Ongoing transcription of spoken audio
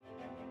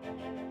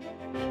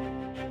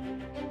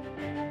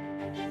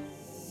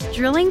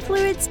Drilling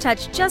fluids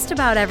touch just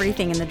about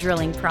everything in the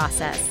drilling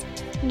process.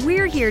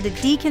 We're here to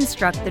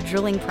deconstruct the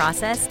drilling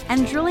process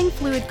and drilling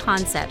fluid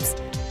concepts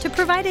to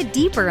provide a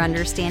deeper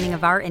understanding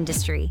of our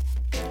industry.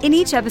 In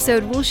each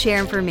episode, we'll share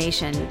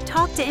information,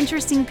 talk to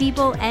interesting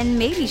people, and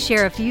maybe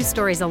share a few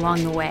stories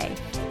along the way.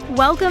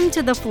 Welcome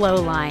to The Flow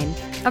Line,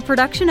 a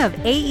production of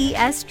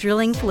AES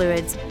Drilling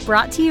Fluids,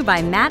 brought to you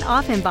by Matt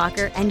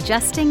Offenbacher and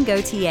Justin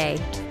Gauthier.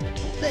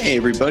 Hey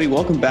everybody,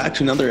 welcome back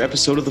to another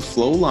episode of The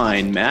Flow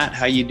Line. Matt,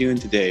 how you doing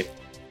today?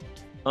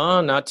 Oh,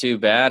 not too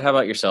bad. How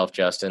about yourself,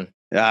 Justin?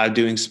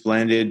 Doing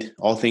splendid,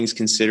 all things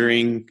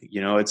considering.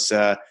 You know, it's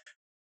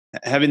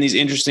having these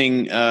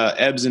interesting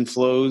ebbs and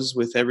flows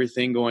with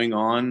everything going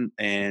on.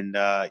 And,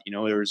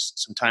 there was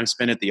some time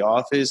spent at the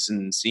office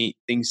and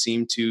things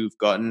seem to have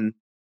gotten,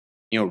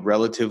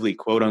 relatively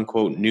quote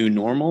unquote new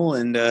normal.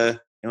 And,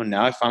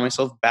 now I find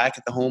myself back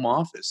at the home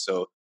office.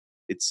 So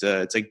it's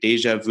like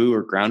deja vu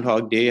or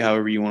Groundhog Day,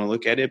 however you want to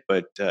look at it.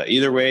 But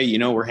either way,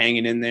 we're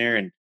hanging in there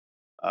and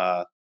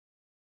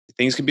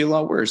things could be a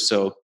lot worse.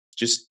 So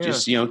just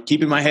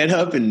keeping my head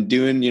up and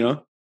doing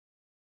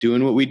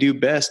what we do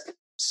best,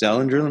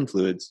 selling drilling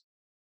fluids.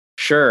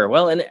 Sure.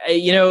 Well, and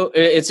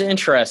it's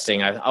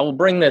interesting. I will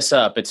bring this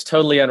up. It's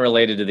totally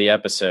unrelated to the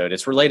episode.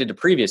 It's related to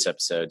previous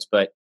episodes.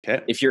 But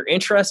If you're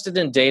interested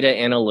in data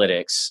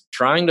analytics,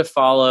 trying to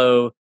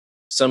follow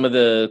some of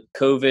the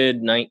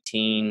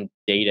COVID-19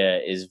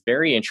 data is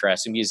very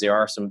interesting because there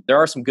are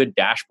some good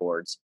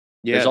dashboards.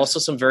 Yeah. There's also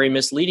some very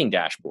misleading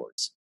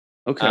dashboards.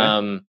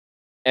 Okay.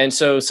 And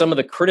so some of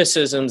the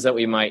criticisms that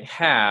we might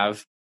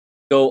have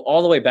go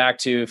all the way back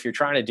to, if you're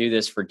trying to do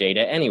this for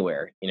data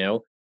anywhere,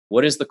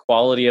 what is the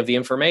quality of the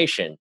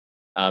information?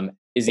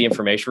 Is the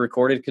information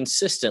recorded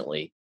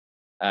consistently?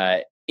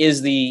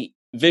 Is the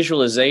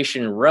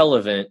visualization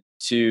relevant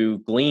to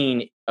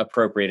glean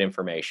appropriate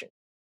information?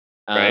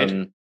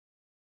 Right.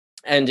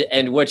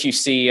 And what you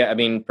see, I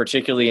mean,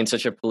 particularly in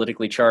such a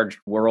politically charged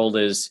world,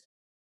 is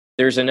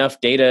there's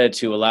enough data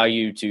to allow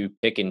you to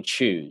pick and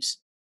choose.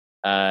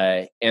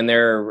 And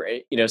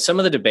there, some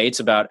of the debates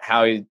about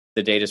how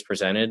the data is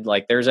presented,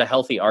 like there's a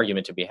healthy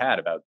argument to be had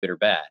about good or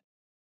bad.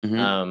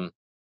 Mm-hmm.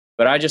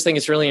 But I just think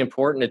it's really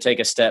important to take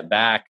a step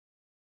back.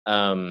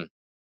 I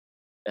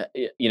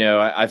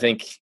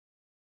think,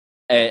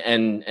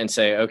 and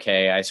say,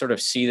 okay, I sort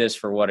of see this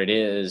for what it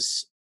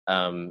is.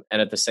 And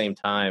at the same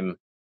time,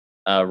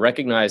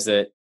 recognize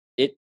that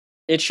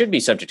it should be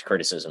subject to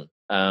criticism.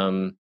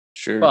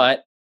 Sure.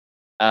 But,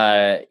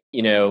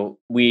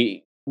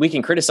 we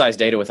can criticize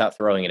data without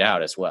throwing it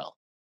out as well.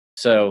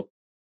 So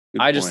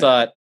I just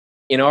thought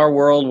in our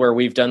world where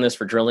we've done this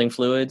for drilling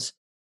fluids,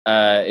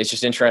 it's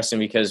just interesting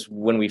because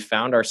when we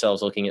found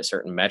ourselves looking at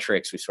certain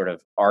metrics, we sort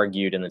of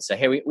argued and then say,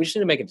 hey, we just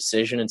need to make a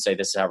decision and say,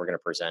 this is how we're going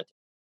to present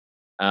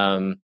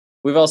it.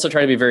 We've also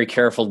tried to be very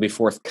careful to be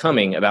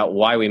forthcoming about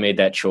why we made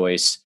that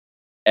choice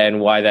and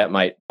why that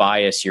might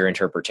bias your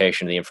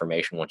interpretation of the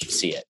information once you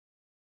see it.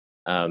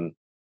 And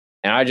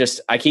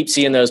I keep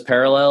seeing those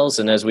parallels.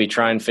 And as we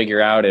try and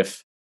figure out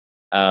if,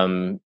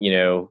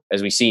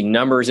 as we see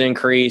numbers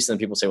increase, then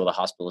people say, well, the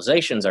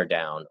hospitalizations are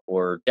down,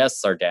 or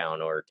deaths are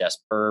down, or deaths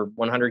per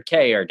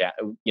 100K are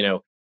down,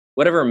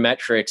 whatever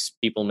metrics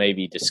people may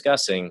be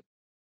discussing.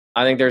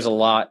 I think there's a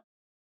lot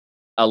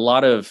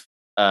of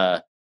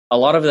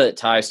that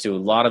ties to a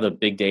lot of the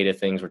big data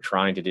things we're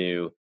trying to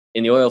do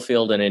in the oil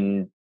field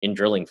and in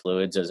drilling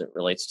fluids as it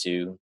relates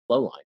to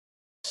flow line.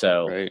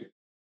 So, right.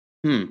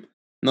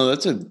 No,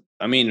 that's a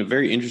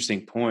very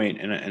interesting point.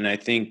 And I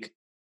think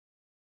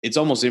it's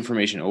almost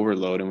information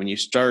overload. And when you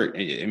start,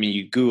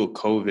 you Google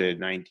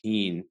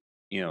COVID-19,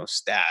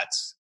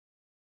 stats,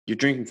 you're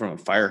drinking from a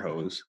fire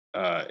hose.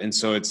 And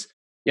so it's,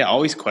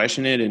 always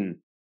question it and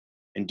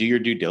do your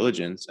due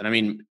diligence.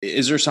 And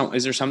is there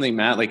something,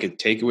 Matt, like a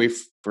takeaway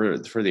for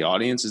the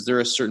audience? Is there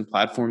a certain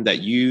platform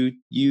that you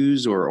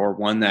use or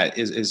one that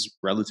is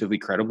relatively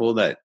credible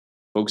that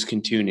folks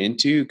can tune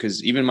into?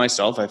 Because even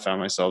myself, I found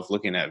myself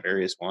looking at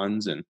various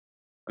ones. And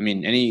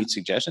any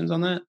suggestions on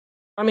that?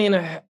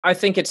 I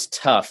think it's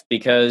tough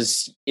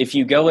because if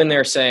you go in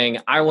there saying,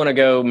 I want to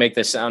go make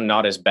this sound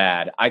not as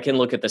bad, I can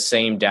look at the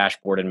same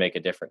dashboard and make a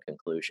different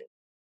conclusion.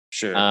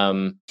 Sure.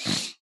 I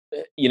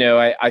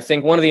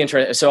think one of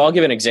the so I'll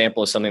give an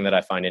example of something that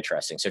I find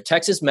interesting. So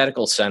Texas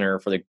Medical Center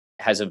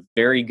has a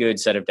very good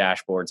set of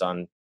dashboards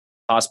on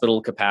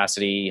hospital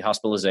capacity,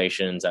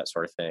 hospitalizations, that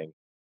sort of thing.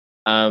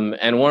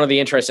 And one of the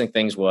interesting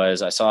things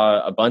was I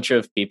saw a bunch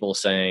of people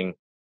saying,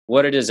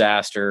 what a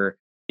disaster.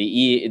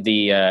 The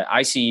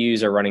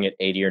ICUs are running at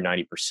 80 or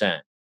 90%,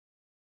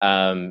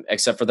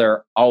 except for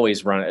they're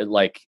always running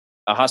like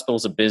a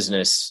hospital's a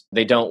business.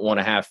 They don't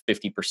want to have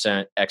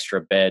 50% extra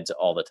beds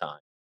all the time.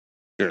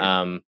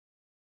 Sure.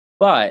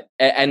 But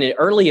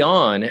early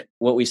on,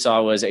 what we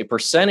saw was a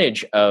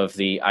percentage of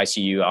the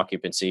ICU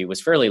occupancy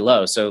was fairly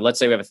low. So let's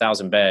say we have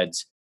 1,000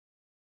 beds,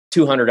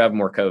 200 of them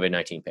were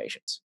COVID-19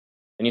 patients.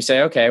 And you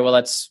say, okay, well,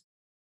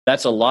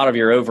 that's a lot of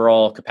your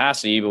overall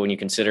capacity. But when you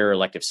consider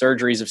elective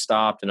surgeries have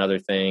stopped and other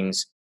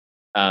things,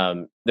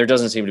 there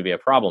doesn't seem to be a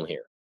problem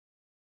here.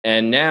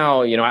 And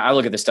now, I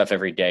look at this stuff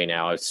every day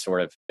now. I've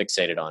sort of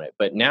fixated on it.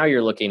 But now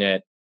you're looking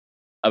at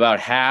about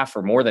half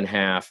or more than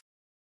half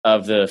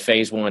of the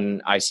phase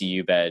 1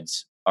 ICU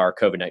beds are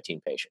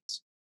COVID-19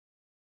 patients.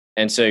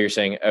 And so you're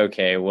saying,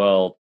 okay,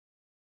 well,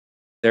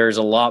 we know there's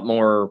a lot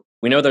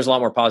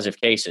more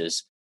positive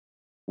cases.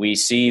 We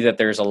see that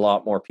there's a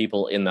lot more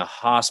people in the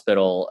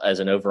hospital as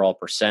an overall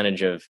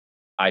percentage of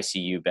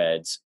ICU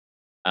beds.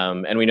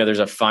 And we know there's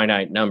a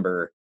finite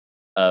number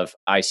of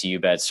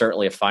ICU beds,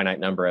 certainly a finite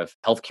number of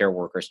healthcare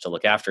workers to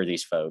look after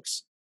these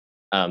folks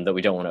that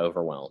we don't want to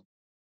overwhelm.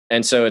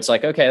 And so it's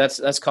like, okay,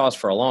 that's cause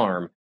for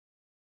alarm.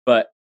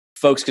 But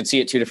folks could see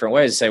it two different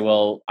ways and say,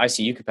 well,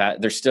 ICU capacity,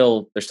 there's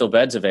still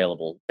beds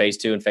available. Phase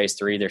 2 and phase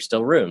 3, there's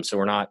still room. So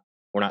we're not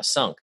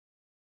sunk.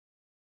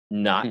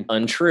 Not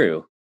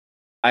untrue.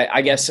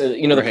 I guess,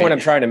 the point I'm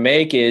trying to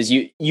make is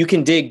you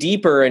can dig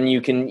deeper and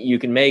you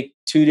can make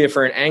two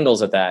different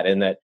angles at that,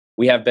 and that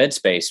we have bed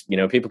space.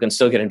 People can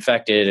still get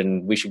infected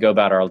and we should go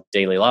about our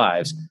daily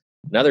lives.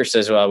 Another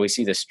says, well, we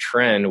see this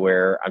trend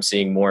where I'm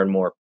seeing more and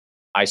more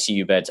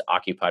ICU beds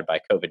occupied by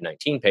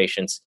COVID-19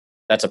 patients.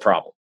 That's a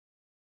problem.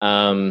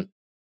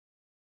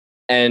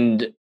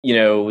 And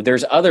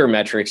there's other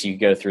metrics you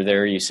go through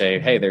there. You say,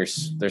 hey,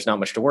 there's not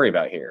much to worry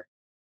about here.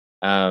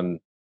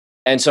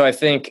 And so I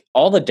think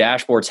all the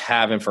dashboards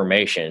have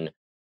information,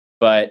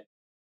 but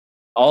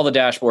all the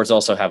dashboards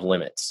also have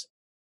limits.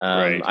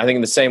 Right. I think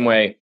in the same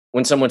way,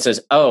 when someone says,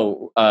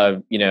 there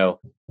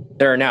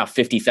are now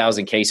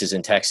 50,000 cases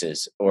in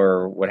Texas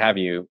or what have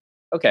you.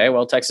 Okay,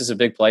 well, Texas is a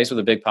big place with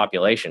a big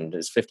population.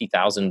 Is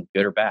 50,000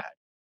 good or bad?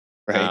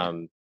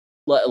 Right.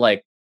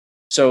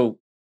 So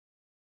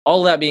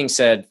all that being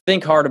said,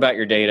 think hard about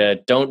your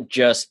data. Don't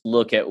just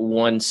look at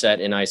one set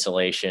in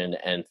isolation,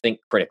 and think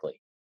critically.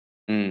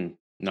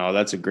 No,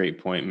 that's a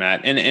great point,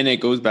 Matt. And it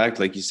goes back,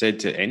 like you said,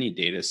 to any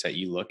data set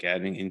you look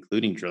at,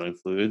 including drilling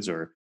fluids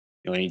or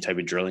any type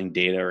of drilling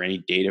data or any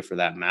data for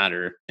that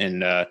matter.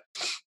 And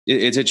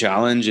it's a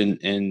challenge,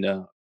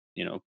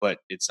 but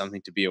it's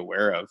something to be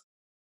aware of.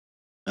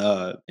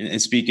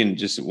 And speaking,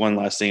 just one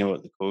last thing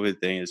about the COVID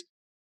thing is,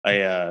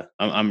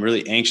 I'm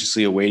really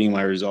anxiously awaiting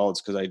my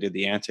results because I did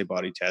the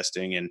antibody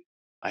testing and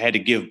I had to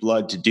give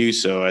blood to do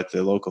so at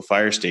the local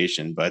fire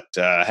station, but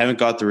I haven't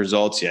got the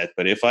results yet.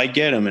 But if I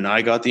get them and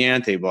I got the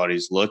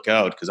antibodies, look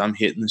out because I'm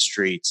hitting the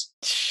streets.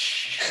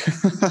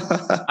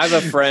 I have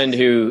a friend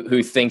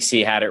who thinks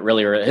he had it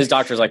really early. His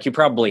doctor's like, you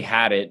probably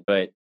had it,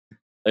 but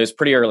it was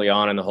pretty early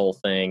on in the whole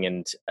thing.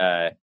 And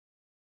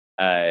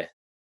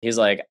he's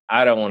like,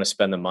 I don't want to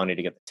spend the money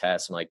to get the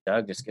test. I'm like,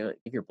 Doug, just give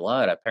your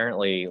blood.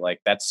 Apparently,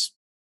 that's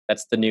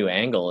the new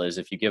angle is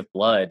if you give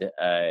blood,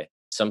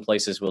 some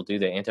places will do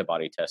the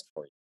antibody test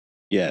for you.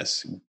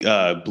 Yes.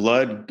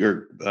 Blood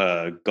or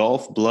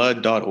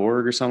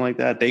golfblood.org or something like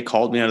that. They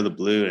called me out of the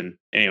blue. And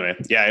anyway,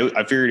 yeah,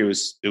 I figured it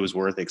was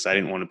worth it because I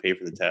didn't want to pay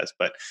for the test.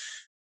 But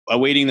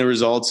awaiting the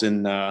results,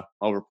 and I'll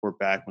report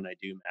back when I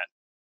do, Matt.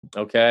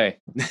 Okay.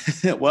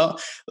 Well,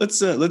 let's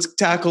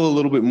tackle a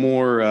little bit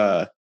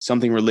more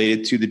something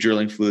related to the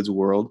drilling fluids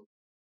world,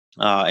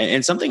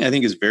 and something I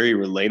think is very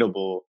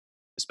relatable,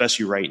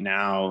 especially right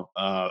now.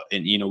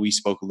 And we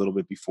spoke a little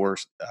bit before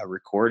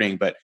recording,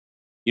 but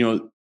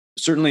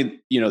certainly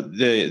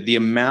the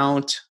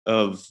amount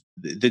of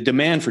the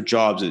demand for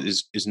jobs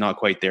is not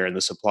quite there, and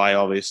the supply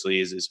obviously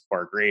is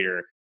far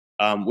greater,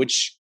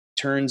 which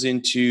turns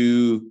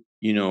into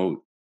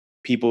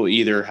people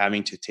either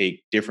having to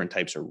take different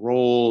types of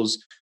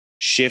roles,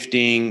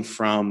 shifting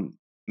from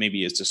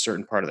maybe it's a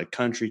certain part of the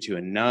country to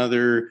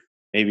another.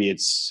 Maybe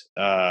it's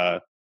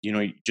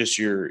just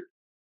your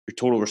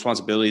total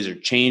responsibilities are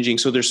changing.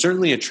 So there's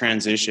certainly a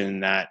transition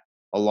that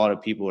a lot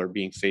of people are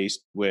being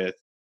faced with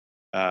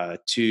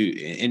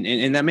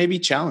and that may be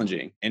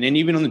challenging. And then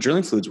even in the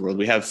drilling fluids world,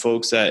 we have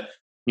folks that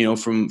went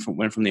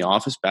from the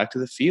office back to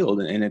the field,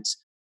 and it's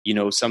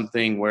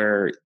something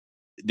where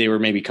they were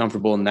maybe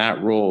comfortable in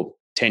that role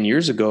 10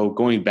 years ago.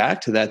 Going back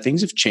to that,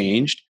 things have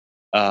changed.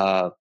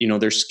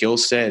 Their skill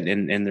set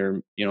and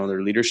their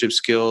their leadership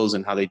skills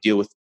and how they deal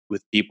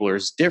with people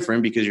is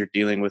different because you're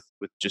dealing with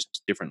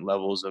just different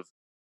levels of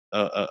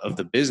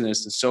the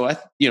business. And so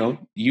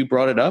you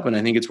brought it up, and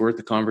I think it's worth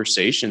the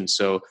conversation.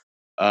 So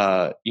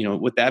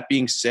with that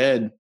being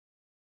said,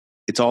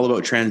 it's all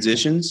about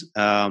transitions.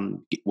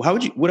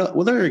 What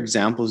other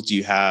examples do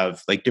you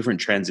have, like different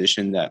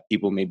transition that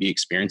people may be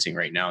experiencing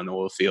right now in the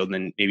oil field, and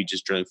then maybe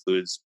just drilling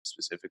fluids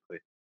specifically?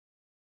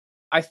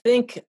 I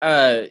think,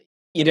 there's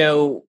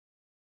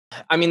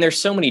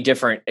so many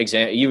different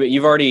examples.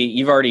 You've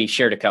already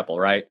shared a couple,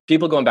 right?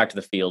 People going back to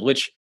the field,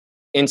 which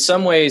in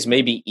some ways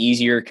may be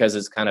easier because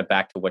it's kind of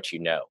back to what you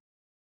know.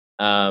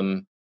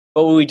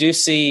 But we do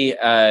see,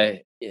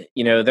 there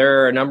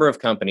are a number of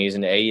companies,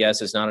 and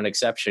AES is not an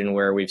exception,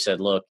 where we've said,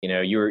 look,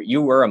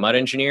 you were a mud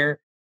engineer,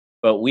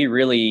 but we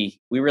really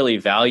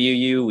value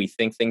you. We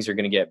think things are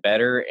going to get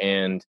better,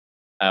 and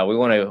we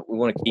want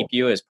to keep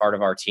you as part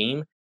of our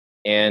team.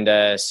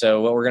 And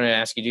so what we're going to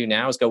ask you to do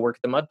now is go work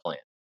at the mud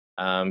plant.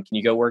 Can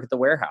you go work at the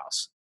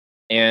warehouse?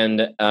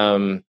 And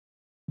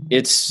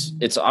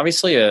it's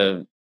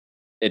obviously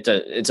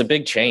it's a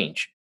big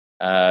change,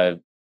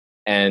 and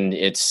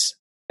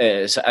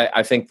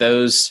I think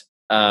those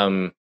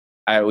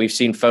we've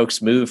seen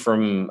folks move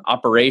from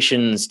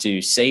operations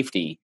to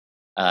safety.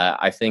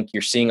 I think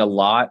you're seeing a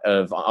lot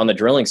of on the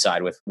drilling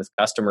side with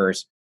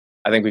customers.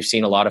 I think we've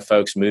seen a lot of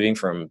folks moving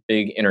from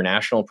big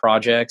international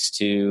projects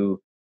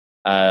to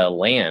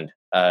land,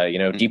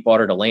 deep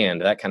water to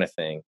land, that kind of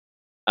thing.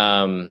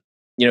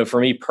 For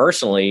me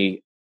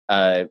personally,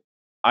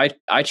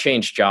 I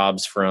changed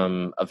jobs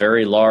from a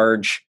very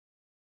large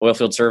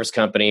oilfield service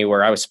company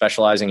where I was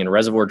specializing in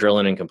reservoir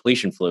drilling and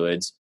completion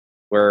fluids,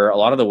 where a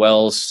lot of the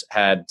wells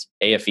had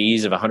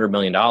AFEs of $100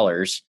 million,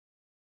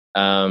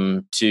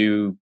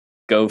 to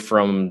go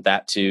from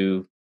that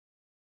to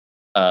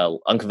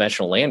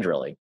unconventional land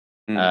drilling.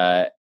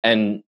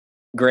 And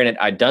granted,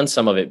 I'd done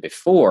some of it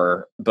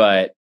before,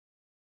 but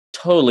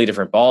totally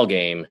different ball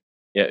game.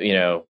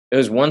 It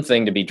was one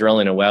thing to be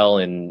drilling a well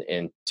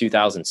in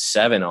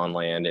 2007 on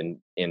land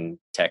in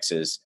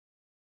Texas,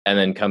 and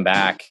then come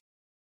back,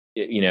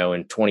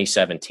 in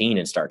 2017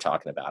 and start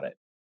talking about it.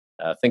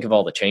 Think of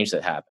all the change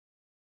that happened.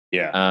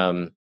 Yeah.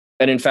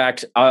 And in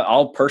fact,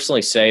 I'll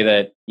personally say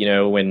that,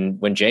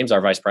 when James,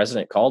 our vice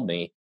president, called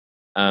me,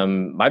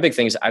 my big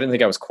thing is I didn't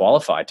think I was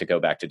qualified to go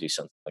back to do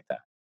something like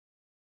that.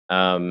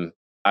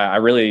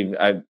 I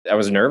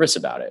was nervous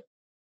about it.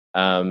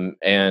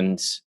 And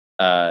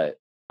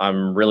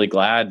I'm really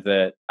glad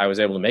that I was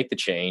able to make the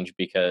change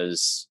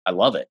because I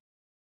love it.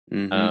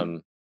 Mm-hmm.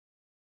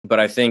 But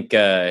I think,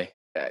 I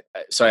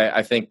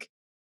think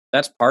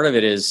that's part of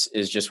it is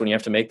just when you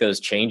have to make those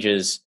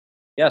changes.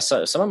 Yeah.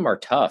 So some of them are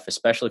tough,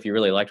 especially if you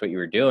really liked what you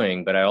were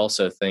doing. But I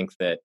also think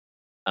that,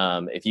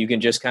 if you can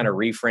just kind of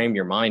reframe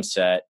your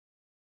mindset,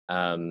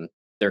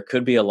 there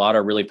could be a lot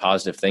of really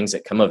positive things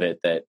that come of it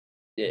that,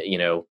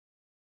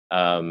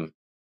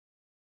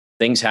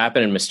 things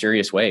happen in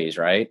mysterious ways,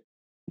 right?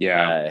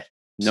 Yeah.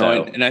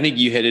 And I think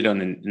you hit it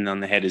on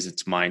the head, is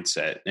its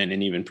mindset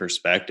and even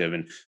perspective.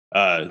 And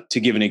to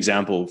give an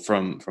example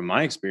from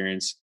my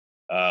experience,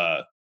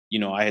 I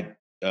had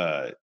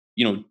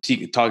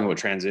talking about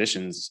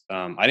transitions.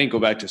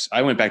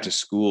 I went back to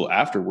school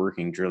after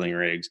working drilling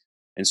rigs,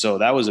 and so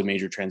that was a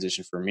major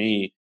transition for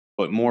me.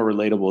 But more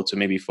relatable to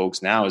maybe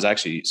folks now is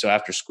actually, so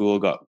after school,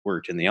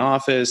 worked in the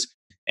office,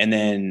 and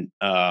then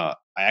I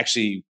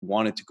actually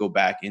wanted to go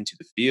back into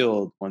the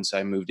field once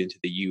I moved into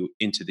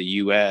the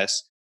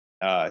U.S.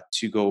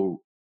 To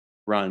go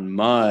run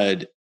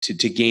mud to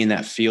gain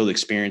that field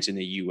experience in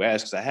the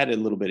U.S. because I had a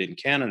little bit in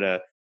Canada,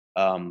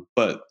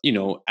 but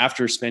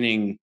after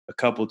spending a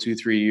couple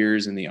 2-3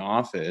 years in the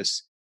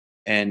office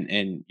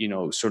and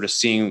sort of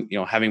seeing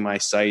having my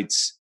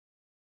sights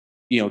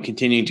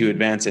continuing to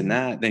advance in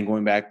that, then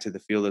going back to the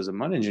field as a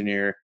mud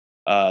engineer,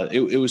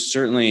 it was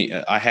certainly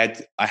I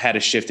had a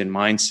shift in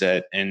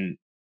mindset, and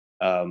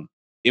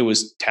it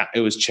was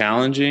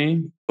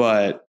challenging,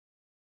 but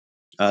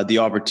the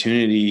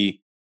opportunity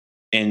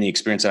and the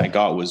experience that I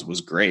got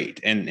was great,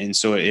 and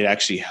so it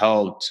actually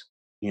helped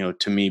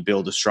to me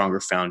build a stronger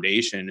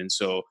foundation. And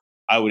so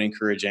I would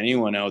encourage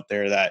anyone out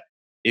there that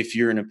if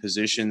you're in a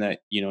position that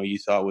you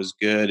thought was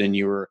good and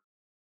you were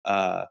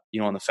on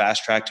the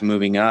fast track to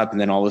moving up, and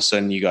then all of a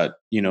sudden you got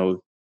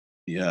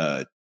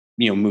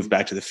moved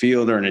back to the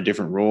field or in a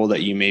different role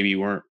that you maybe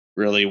weren't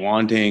really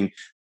wanting,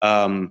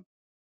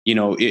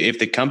 if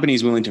the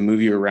company's willing to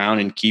move you around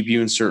and keep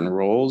you in certain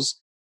roles,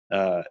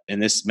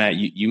 and this, Matt,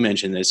 you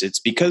mentioned this, it's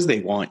because they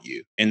want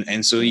you,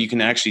 and so you can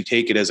actually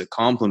take it as a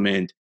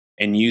compliment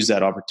and use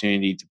that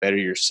opportunity to better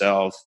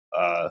yourself,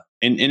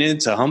 and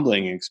it's a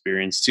humbling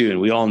experience too, and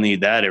we all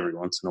need that every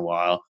once in a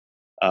while.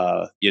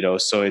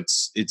 So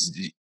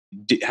it's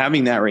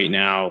having that right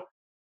now,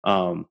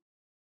 kind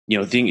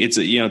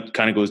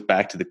of goes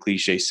back to the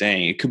cliche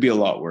saying, it could be a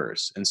lot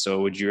worse. And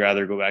so would you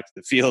rather go back to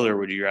the field, or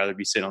would you rather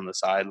be sitting on the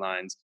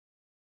sidelines,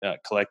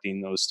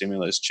 collecting those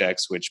stimulus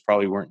checks, which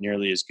probably weren't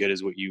nearly as good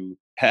as what you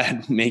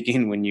had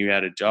making when you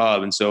had a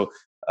job? And so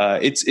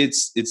it's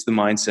the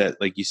mindset,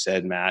 like you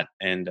said, Matt.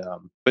 And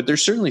but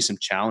there's certainly some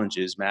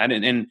challenges, Matt,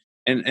 and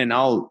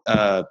I'll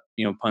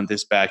punt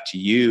this back to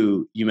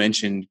you. You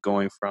mentioned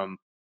going from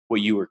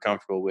what you were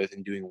comfortable with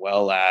and doing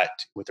well at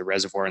with the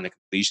reservoir and the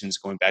completions,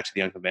 going back to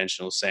the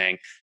unconventional, saying,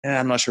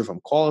 I'm not sure if I'm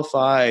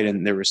qualified.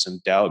 And there was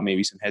some doubt,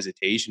 maybe some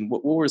hesitation.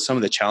 What were some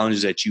of the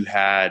challenges that you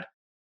had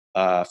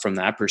from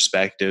that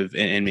perspective,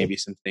 and maybe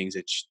some things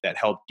that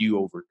helped you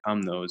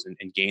overcome those and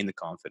gain the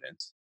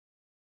confidence?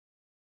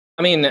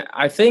 I mean,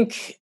 I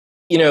think,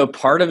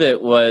 part of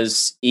it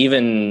was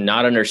even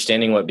not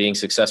understanding what being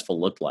successful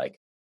looked like.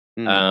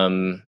 A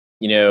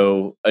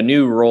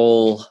new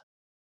role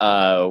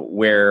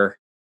where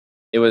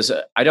it was,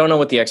 I don't know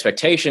what the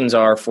expectations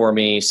are for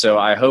me, so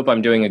I hope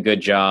I'm doing a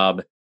good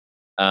job.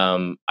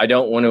 I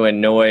don't want to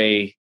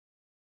annoy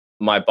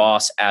my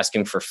boss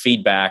asking for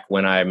feedback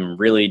when I'm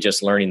really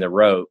just learning the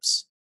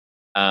ropes.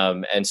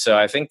 And so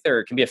I think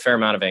there can be a fair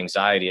amount of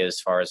anxiety as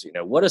far as,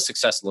 what does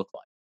success look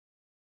like?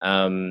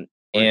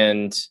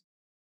 And,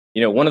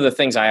 one of the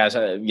things I asked,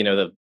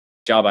 the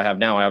job I have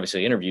now, I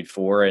obviously interviewed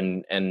for,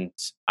 and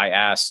I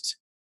asked,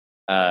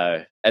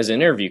 as an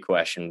interview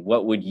question,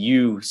 what would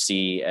you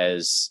see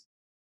as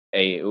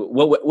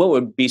what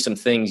would be some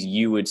things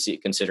you would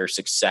consider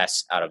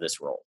success out of this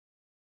role?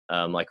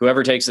 Like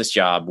whoever takes this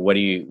job, what do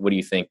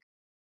you think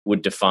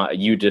would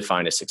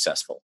define as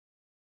successful?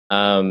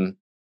 And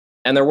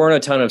there weren't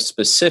a ton of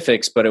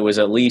specifics, but it was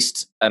at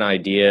least an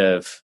idea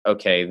of,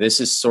 okay, this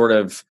is sort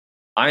of,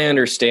 I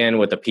understand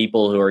what the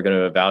people who are going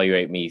to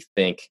evaluate me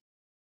think,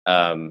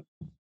 or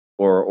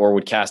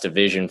would cast a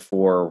vision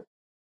for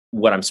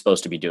what I'm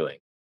supposed to be doing.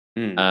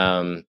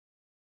 And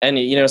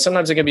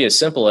sometimes it can be as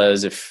simple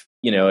as if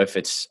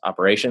it's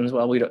operations,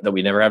 well, that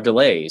we never have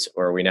delays,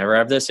 or we never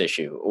have this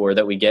issue, or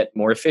that we get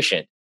more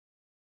efficient.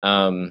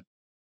 And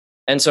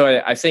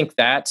so I think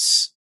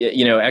that's,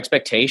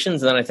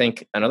 expectations. And then I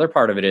think another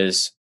part of it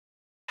is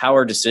how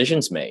are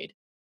decisions made?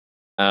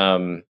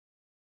 I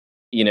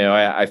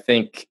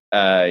think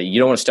you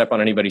don't want to step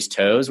on anybody's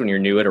toes when you're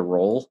new at a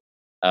role.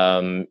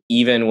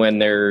 Even when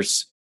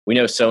we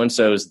know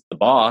so-and-so's the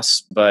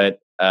boss, but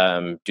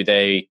do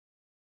they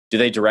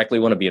directly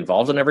want to be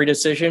involved in every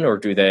decision, or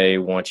do they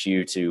want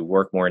you to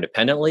work more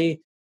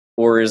independently?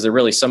 Or is there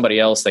really somebody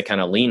else they kind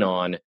of lean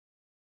on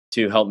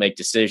to help make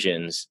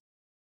decisions?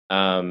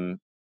 And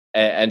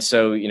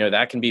so,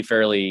 that can be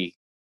fairly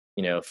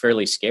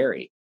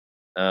scary.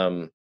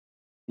 And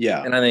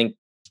I think,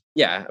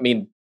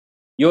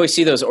 you always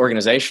see those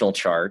organizational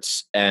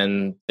charts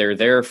and they're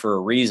there for a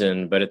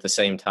reason, but at the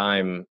same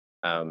time,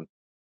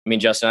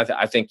 Justin,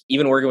 I think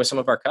even working with some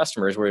of our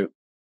customers,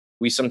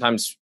 we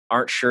sometimes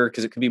aren't sure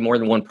because it could be more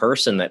than one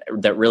person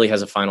that really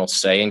has a final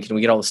say. And can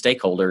we get all the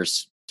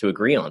stakeholders to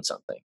agree on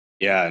something?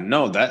 Yeah,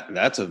 no,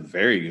 that's a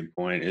very good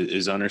point,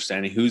 is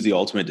understanding who's the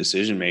ultimate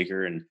decision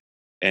maker. And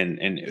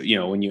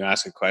when you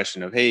ask a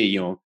question of, hey,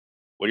 what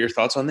are your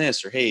thoughts on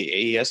this? Or,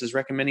 hey, AES is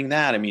recommending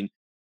that. Do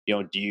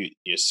you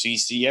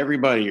CC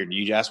everybody, or do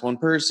you ask one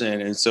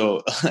person? And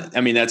so,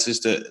 that's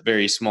just a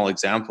very small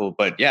example,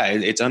 but yeah,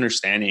 it's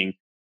understanding,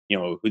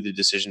 who the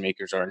decision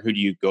makers are and who do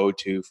you go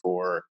to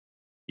for,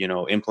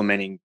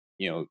 implementing,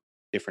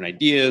 different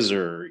ideas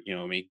or,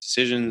 make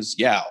decisions.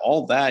 Yeah.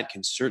 All that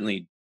can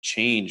certainly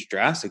change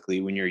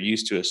drastically when you're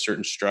used to a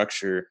certain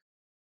structure,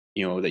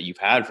 that you've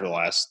had for the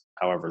last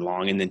however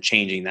long, and then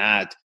changing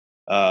that,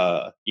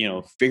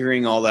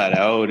 figuring all that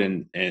out.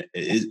 And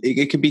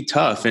it can be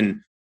tough.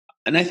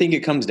 And I think it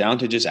comes down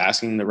to just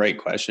asking the right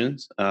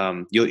questions.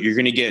 You're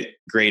going to get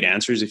great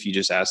answers if you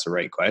just ask the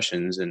right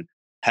questions and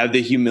have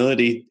the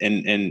humility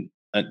and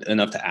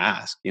enough to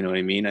ask. You know what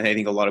I mean? I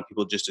think a lot of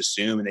people just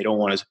assume and they don't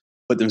want to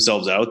put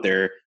themselves out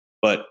there.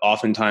 But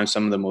oftentimes,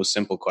 some of the most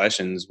simple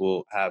questions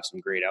will have some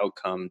great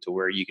outcome to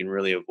where you can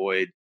really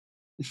avoid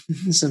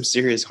some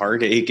serious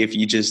heartache if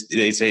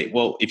they say,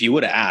 well, if you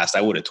would have asked,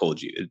 I would have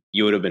told you,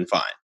 you would have been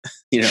fine.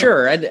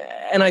 Sure.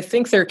 And I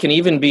think there can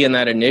even be in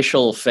that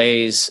initial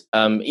phase,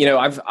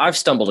 I've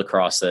stumbled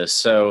across this.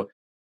 So,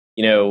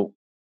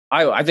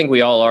 I think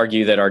we all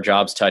argue that our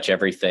jobs touch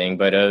everything,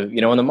 but,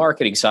 on the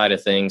marketing side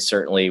of things,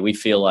 certainly we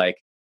feel like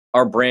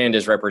our brand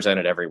is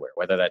represented everywhere,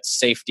 whether that's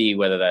safety,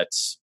 whether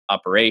that's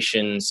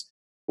operations,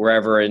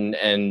 wherever.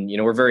 And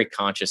we're very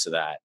conscious of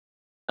that.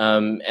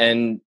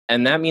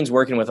 And that means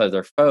working with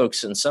other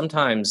folks. And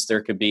sometimes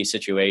there could be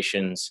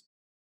situations,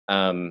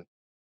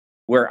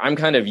 where I'm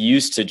kind of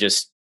used to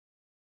just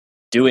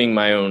doing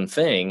my own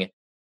thing.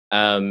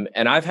 And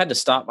I've had to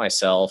stop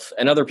myself,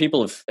 and other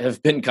people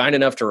have been kind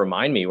enough to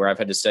remind me, where I've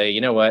had to say, you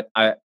know what,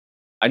 I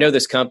know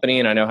this company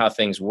and I know how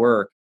things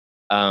work.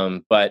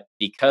 But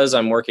because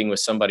I'm working with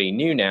somebody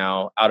new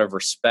now, out of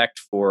respect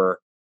for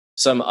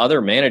some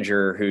other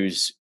manager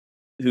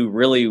who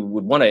really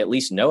would want to at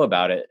least know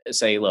about it,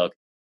 say, look,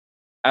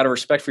 out of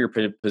respect for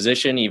your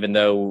position, even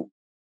though,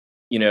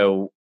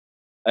 just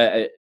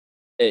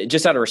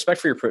out of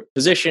respect for your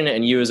position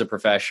and you as a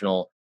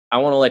professional, I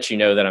want to let you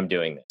know that I'm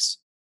doing this,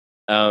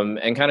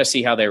 and kind of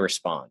see how they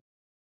respond.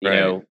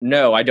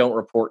 No, I don't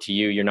report to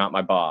you. You're not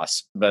my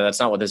boss, but that's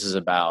not what this is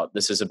about.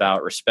 This is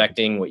about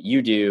respecting what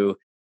you do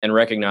and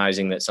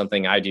recognizing that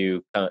something I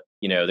do,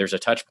 there's a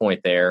touch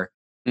point there.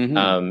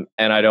 Mm-hmm.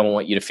 And I don't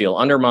want you to feel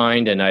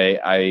undermined. And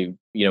I,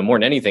 more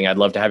than anything, I'd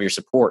love to have your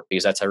support,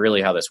 because that's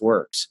really how this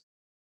works.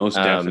 Most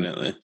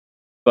definitely.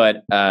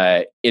 But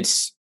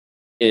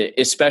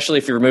especially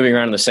if you're moving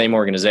around in the same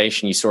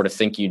organization, you sort of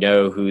think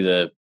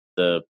who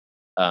the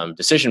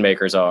decision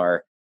makers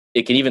are.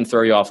 It can even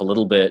throw you off a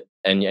little bit,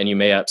 and you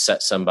may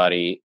upset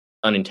somebody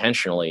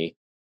unintentionally,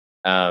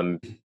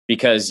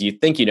 because you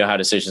think you know how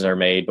decisions are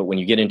made. But when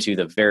you get into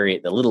the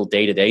little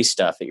day-to-day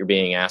stuff that you're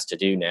being asked to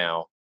do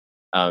now,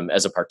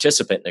 as a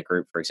participant in a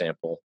group, for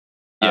example,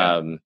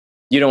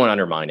 you don't want to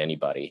undermine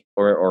anybody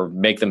or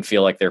make them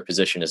feel like their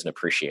position isn't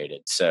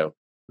appreciated. So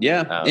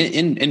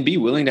and be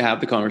willing to have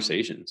the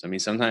conversations.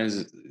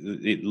 Sometimes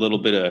a little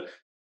bit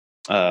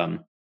of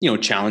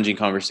challenging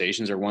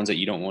conversations are ones that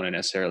you don't want to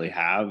necessarily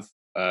have.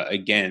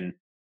 Again,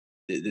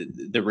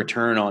 the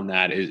return on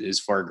that is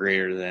far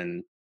greater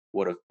than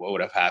what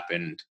would have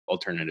happened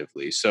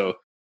alternatively. So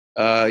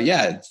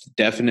it's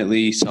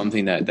definitely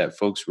something that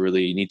folks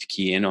really need to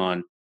key in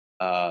on.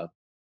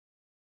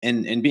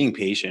 and being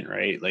patient,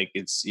 right? Like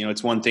it's,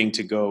 it's one thing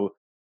to go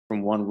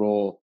from one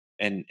role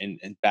and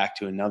back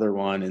to another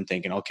one and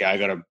thinking, okay, I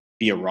got to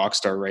be a rock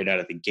star right out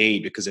of the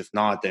gate, because if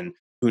not, then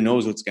who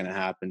knows what's going to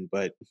happen.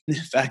 But the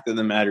fact of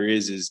the matter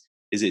is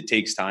it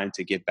takes time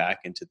to get back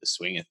into the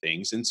swing of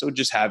things. And so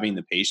just having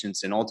the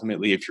patience, and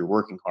ultimately, if you're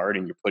working hard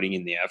and you're putting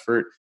in the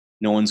effort,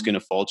 no one's going to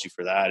fault you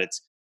for that.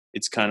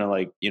 It's kind of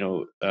like,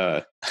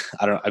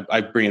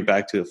 I bring it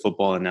back to the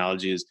football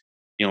analogy is,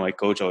 my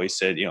coach always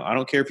said, I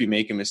don't care if you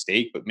make a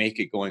mistake, but make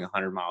it going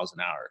 100 miles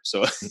an hour.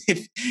 So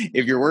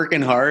if you're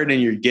working hard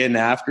and you're getting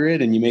after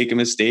it and you make a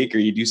mistake or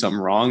you do something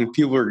wrong,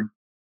 people are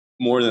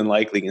more than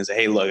likely going to say,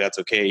 hey, look, that's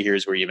okay.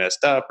 Here's where you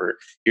messed up, or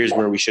here's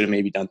where we should have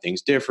maybe done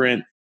things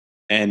different.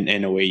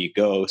 And away you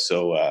go.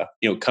 So,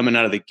 coming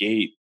out of the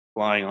gate,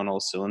 flying on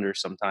all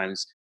cylinders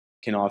sometimes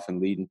can often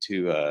lead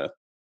into,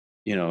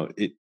 you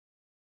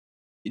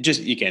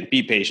can't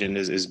be patient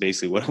is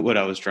basically what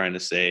I was trying to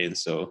say. And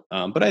so,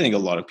 but I think a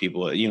lot of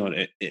people,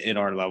 at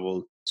our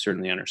level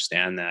certainly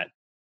understand that.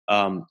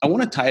 I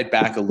want to tie it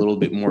back a little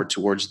bit more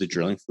towards the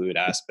drilling fluid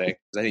aspect,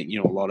 because I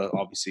think, a lot of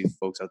obviously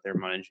folks out there,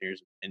 mine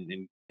engineers and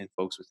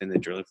folks within the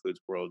drilling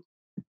fluids world,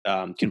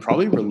 can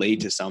probably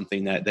relate to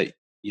something that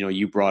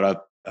you brought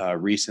up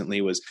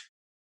recently was,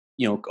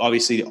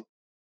 obviously,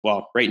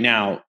 well, right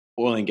now,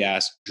 oil and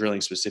gas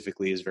drilling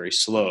specifically is very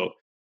slow.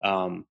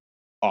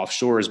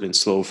 Offshore has been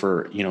slow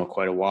for,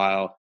 quite a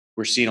while.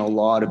 We're seeing a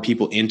lot of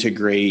people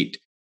integrate,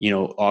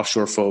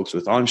 offshore folks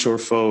with onshore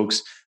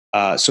folks.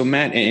 So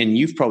Matt, and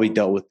you've probably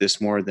dealt with this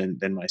more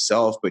than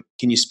myself, but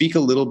can you speak a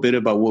little bit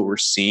about what we're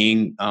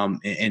seeing,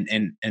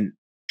 and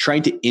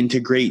trying to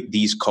integrate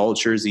these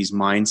cultures, these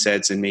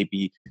mindsets, and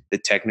maybe the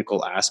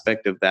technical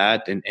aspect of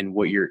that, and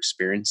what you're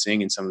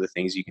experiencing and some of the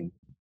things you can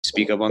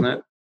speak up on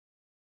that?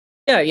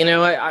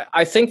 Yeah,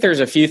 I think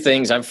there's a few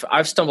things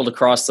I've stumbled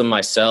across them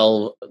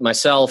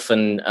myself,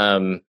 and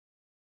a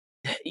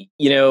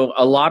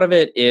lot of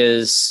it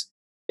is,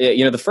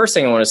 the first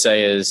thing I want to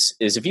say is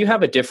if you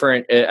have a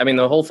different,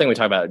 the whole thing we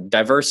talk about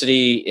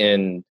diversity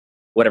in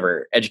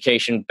whatever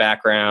education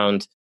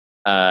background,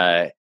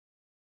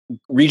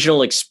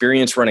 regional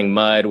experience running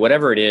mud,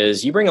 whatever it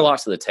is, you bring a lot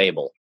to the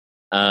table,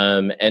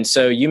 and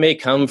so you may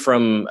come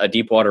from a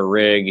deep water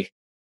rig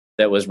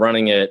that was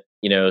running at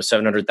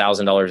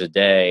 $700,000 a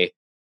day.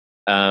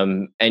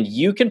 And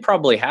you can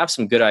probably have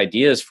some good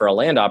ideas for a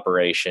land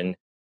operation.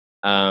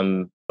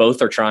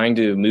 Both are trying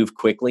to move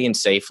quickly and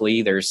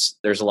safely. There's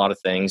a lot of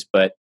things,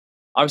 but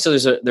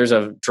obviously there's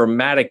a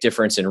dramatic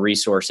difference in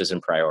resources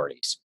and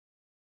priorities.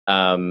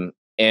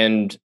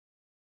 And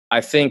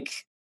I think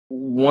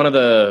one of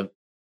the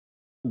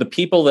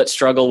people that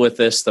struggle with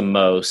this the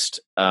most,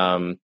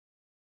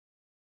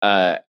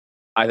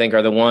 I think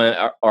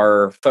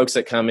are folks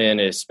that come in,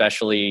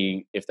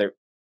 especially if they're,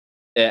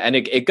 and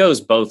it goes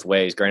both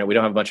ways. Granted, we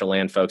don't have a bunch of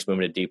land folks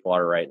moving to deep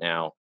water right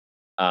now,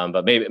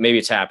 but maybe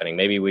it's happening.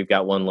 Maybe we've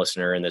got one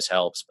listener and this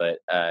helps. But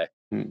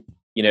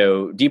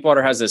deep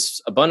water has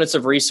this abundance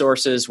of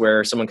resources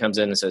where someone comes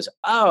in and says,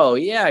 "Oh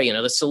yeah,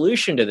 the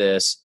solution to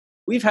this,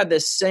 we've had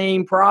this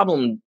same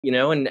problem,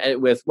 and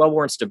with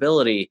wellbore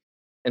instability.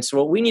 And so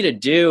what we need to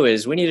do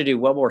is we need to do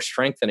wellbore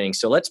strengthening.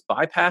 So let's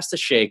bypass the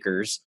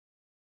shakers.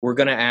 We're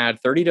going to add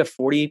 30 to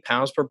 40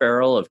 pounds per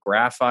barrel of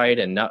graphite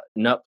and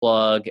nut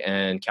plug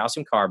and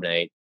calcium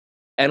carbonate.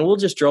 And we'll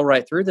just drill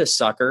right through this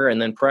sucker and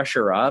then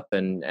pressure up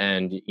and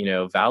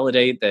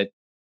validate that.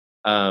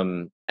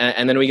 And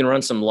then we can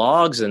run some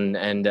logs and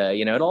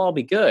it'll all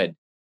be good."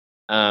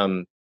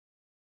 And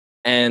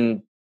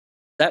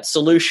that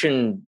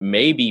solution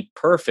may be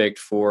perfect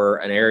for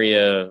an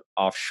area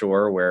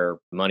offshore where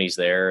money's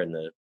there and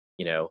the,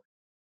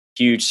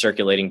 huge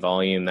circulating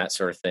volume, that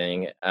sort of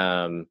thing.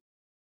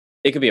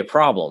 It could be a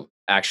problem,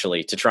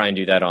 actually, to try and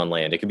do that on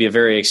land. It could be a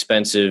very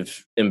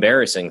expensive,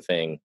 embarrassing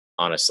thing,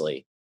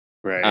 honestly.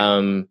 Right.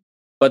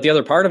 But the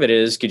other part of it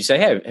is, could you say,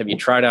 "Hey, have you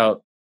tried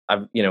out,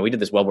 we did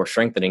this wellbore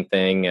strengthening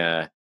thing.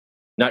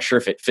 Not sure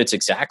if it fits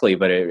exactly,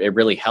 but it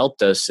really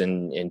helped us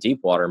in deep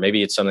water.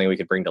 Maybe it's something we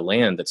could bring to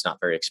land that's not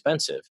very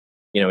expensive.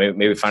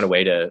 Maybe find a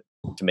way to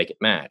make it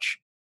match."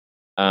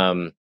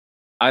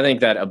 I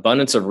think that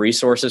abundance of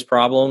resources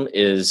problem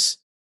is,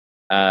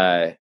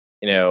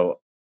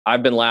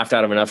 I've been laughed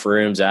out of enough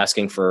rooms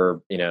asking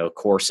for,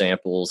 core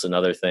samples and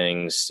other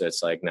things.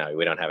 It's like, no,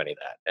 we don't have any of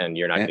that, and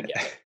you're not going to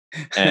get it.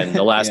 And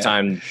the last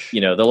time,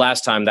 the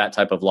last time that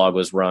type of log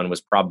was run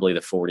was probably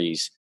the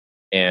 40s,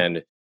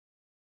 and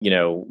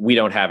we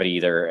don't have it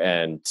either.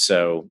 And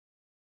so,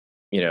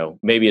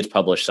 maybe it's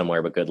published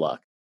somewhere, but good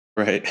luck.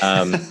 Right.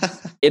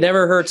 It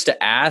never hurts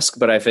to ask,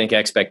 but I think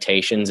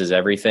expectations is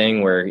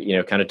everything.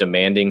 Where kind of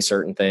demanding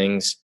certain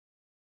things.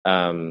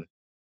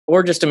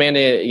 Or just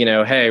demanding,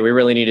 "Hey, we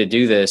really need to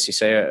do this." You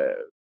say,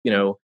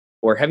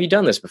 or "Have you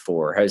done this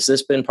before? Has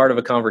this been part of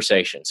a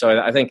conversation?"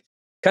 So I think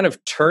kind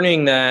of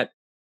turning that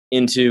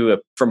into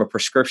from a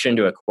prescription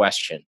to a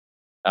question,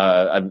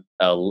 a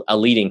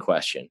leading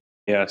question.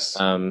 Yes.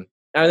 I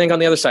think on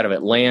the other side of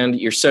it,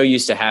 land, you're so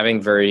used to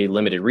having very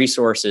limited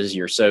resources.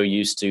 You're so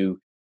used to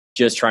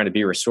just trying to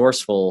be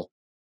resourceful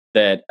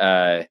that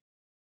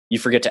you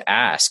forget to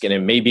ask. And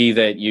it may be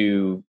that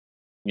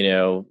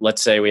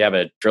let's say we have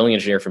a drilling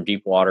engineer from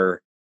deep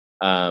water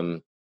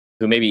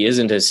who maybe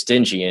isn't as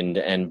stingy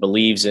and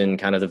believes in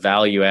kind of the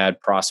value add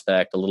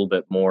prospect a little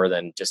bit more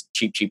than just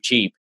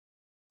cheap.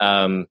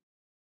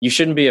 You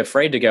shouldn't be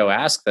afraid to go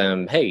ask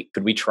them, hey,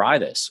 could we try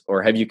this?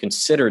 Or have you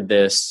considered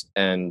this?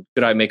 And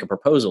could I make a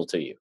proposal to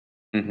you?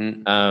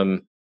 Mm-hmm.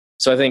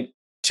 So I think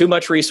too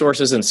much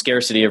resources and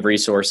scarcity of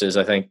resources,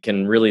 I think,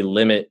 can really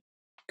limit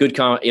good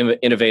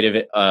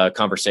innovative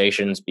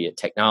conversations, be it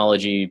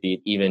technology, be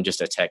it even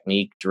just a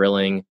technique,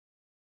 drilling,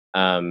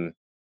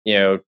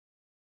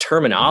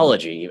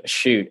 terminology.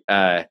 Shoot.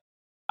 I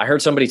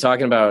heard somebody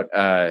talking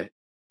about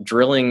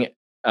drilling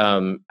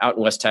out in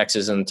West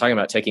Texas and talking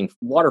about taking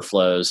water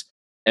flows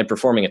and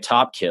performing a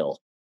top kill.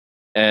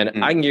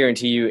 And I can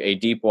guarantee you a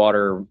deep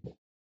water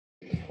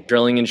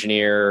drilling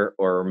engineer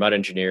or mud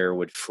engineer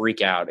would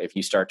freak out if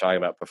you start talking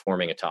about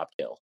performing a top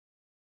kill.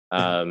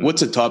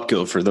 What's a top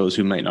kill for those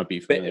who might not be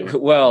familiar?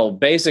 Well,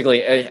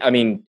 basically, I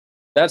mean,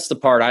 that's the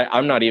part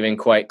I'm not even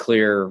quite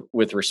clear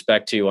with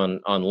respect to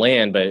on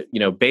land, but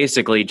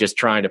basically just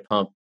trying to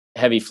pump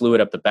heavy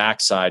fluid up the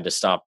backside to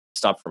stop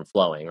from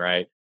flowing,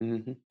 right?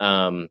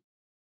 Mm-hmm.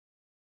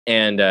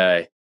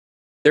 And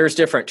there's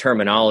different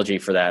terminology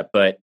for that,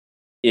 but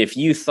if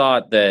you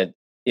thought that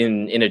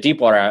in a deep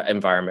water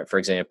environment, for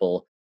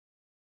example,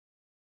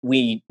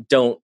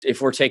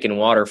 if we're taking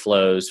water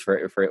flows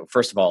for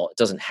first of all, it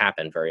doesn't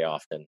happen very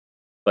often.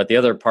 But the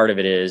other part of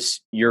it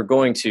is you're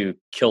going to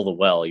kill the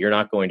well. You're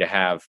not going to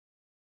have,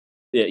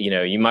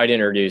 you might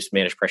introduce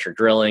managed pressure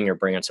drilling or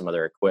bring on some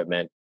other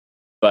equipment,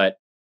 but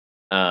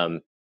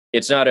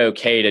it's not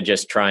okay to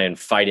just try and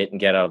fight it and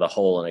get out of the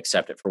hole and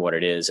accept it for what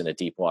it is in a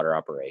deep water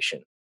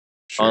operation.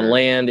 Sure. On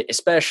land,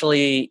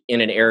 especially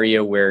in an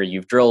area where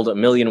you've drilled a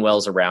million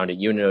wells around it,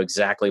 you know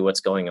exactly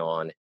what's going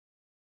on.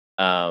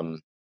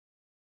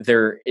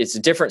 It's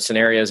different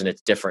scenarios and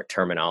it's different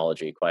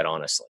terminology, quite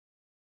honestly.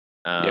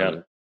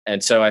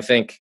 And so I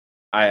think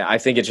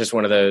it's just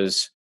one of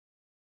those,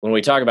 when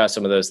we talk about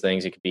some of those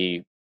things, it could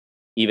be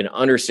even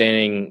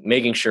understanding,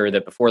 making sure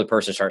that before the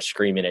person starts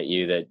screaming at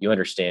you, that you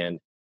understand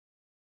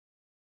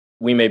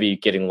we may be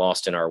getting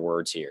lost in our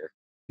words here.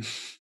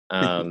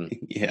 And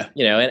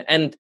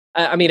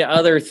I mean,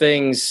 other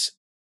things,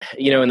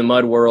 in the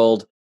mud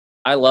world,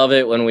 I love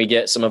it when we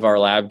get some of our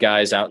lab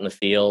guys out in the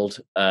field.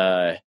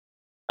 But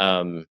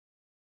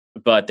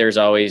there's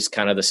always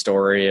kind of the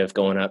story of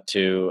going up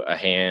to a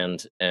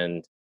hand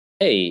and,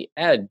 hey,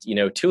 add, 2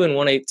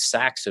 1/8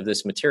 sacks of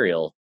this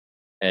material,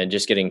 and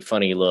just getting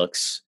funny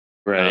looks.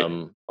 Right.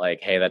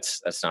 Like, hey,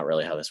 that's not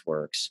really how this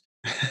works.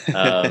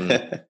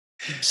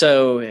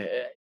 So,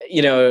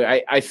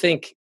 I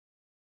think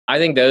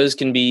those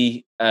can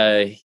be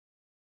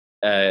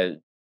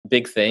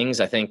big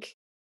things. I think,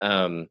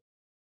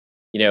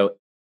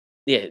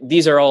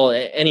 these are all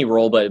any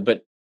role,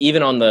 but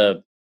even on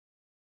the,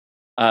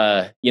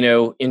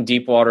 in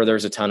deep water,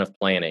 there's a ton of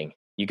planning.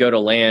 You go to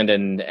land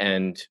and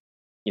a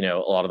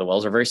lot of the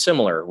wells are very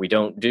similar. It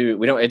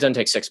doesn't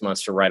take 6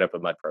 months to write up a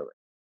mud program.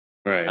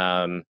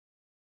 Right.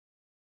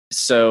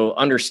 So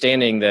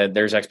understanding that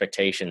there's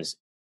expectations,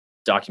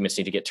 documents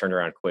need to get turned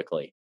around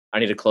quickly. I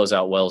need to close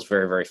out wells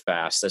very, very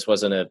fast. This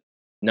wasn't a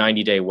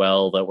 90-day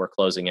well that we're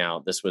closing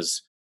out. This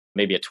was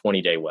maybe a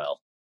 20-day well.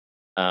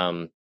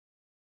 And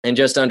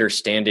just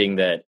understanding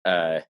that,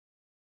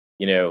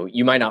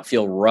 you might not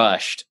feel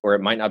rushed, or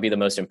it might not be the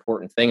most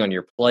important thing on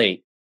your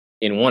plate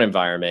in one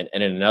environment,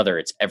 and in another,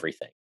 it's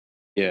everything.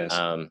 Yes.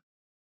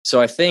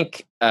 So I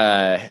think,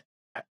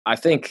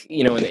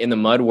 in the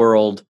mud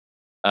world,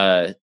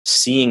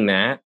 seeing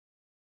that,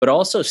 but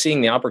also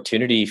seeing the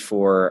opportunity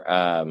for,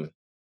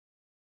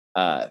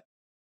 getting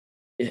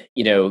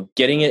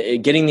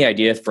the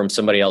idea from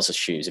somebody else's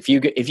shoes. If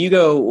you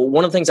go,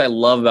 one of the things I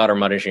love about our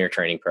mud engineer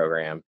training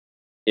program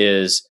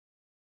is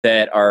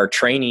that our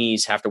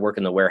trainees have to work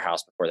in the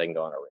warehouse before they can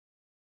go on a rig.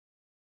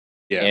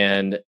 Yeah.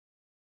 And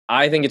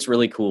I think it's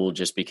really cool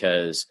just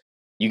because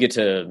you get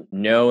to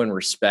know and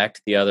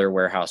respect the other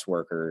warehouse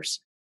workers.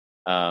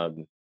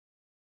 Then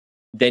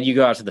you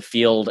go out to the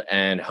field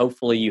and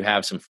hopefully you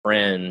have some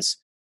friends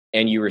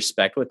and you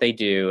respect what they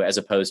do, as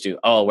opposed to,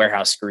 oh,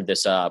 warehouse screwed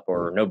this up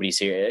or nobody's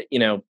here.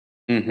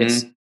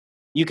 It's,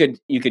 you could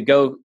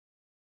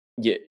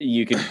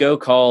go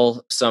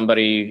call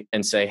somebody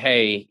and say,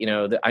 hey,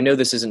 I know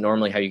this isn't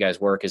normally how you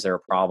guys work. Is there a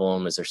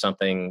problem? Is there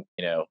something,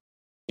 can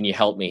you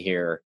help me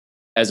here?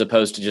 As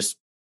opposed to just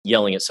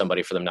yelling at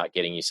somebody for them not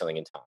getting you something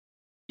in time.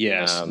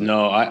 Yes.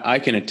 No, I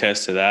can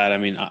attest to that. I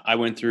mean, I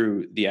went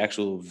through the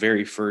actual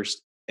very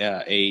first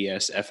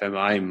AES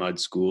FMI mud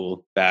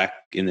school back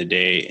in the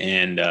day.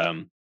 And,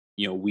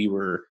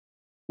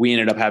 we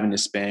ended up having to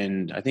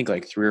spend, I think,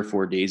 like 3 or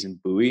 4 days in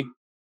Bowie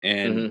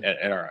and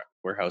at our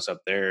warehouse up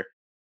there.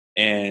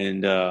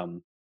 And,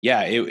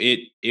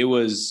 it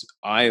was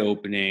eye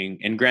opening.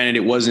 And granted,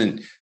 it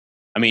wasn't,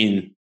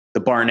 the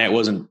Barnett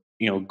wasn't,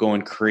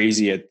 going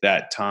crazy at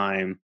that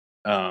time.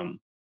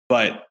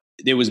 But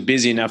it was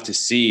busy enough to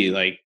see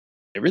like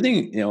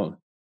everything,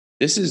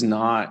 this is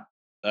not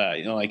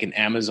like an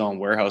Amazon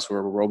warehouse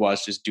where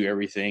robots just do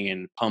everything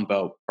and pump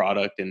out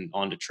product and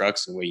onto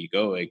trucks and away you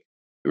go. Like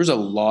there was a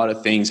lot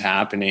of things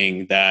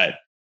happening that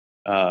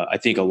I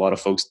think a lot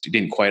of folks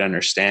didn't quite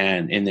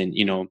understand. And then,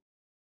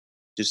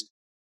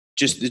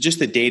 just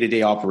the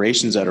day-to-day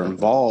operations that are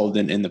involved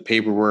in the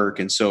paperwork.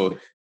 And so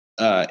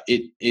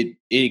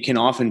it can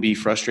often be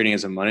frustrating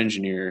as a mud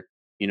engineer,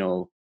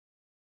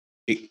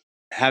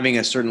 having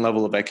a certain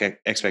level of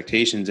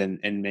expectations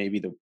and maybe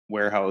the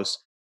warehouse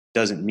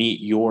doesn't meet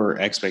your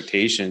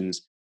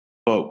expectations.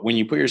 But when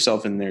you put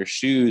yourself in their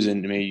shoes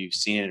and maybe you've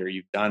seen it or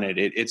you've done it,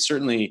 it's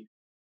certainly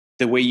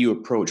the way you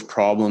approach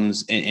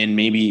problems. And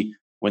maybe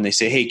when they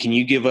say, hey, can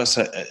you give us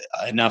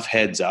enough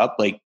heads up?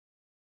 Like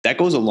that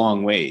goes a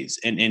long ways.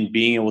 And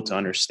being able to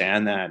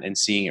understand that and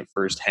seeing it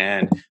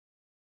firsthand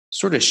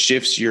sort of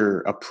shifts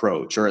your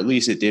approach, or at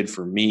least it did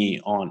for me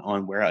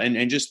on where,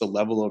 and just the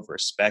level of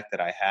respect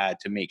that I had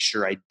to make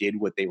sure I did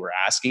what they were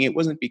asking. It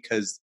wasn't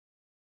because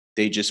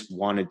they just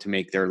wanted to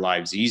make their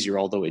lives easier,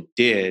 although it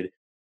did.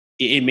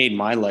 It made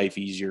my life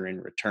easier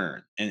in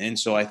return. And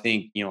so I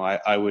think,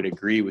 I would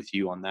agree with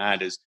you on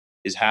that is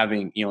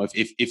having,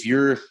 if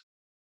you're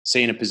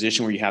say in a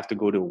position where you have to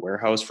go to a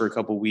warehouse for a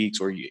couple of weeks,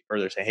 or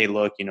they're saying, hey,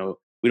 look,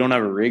 we don't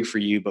have a rig for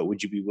you, but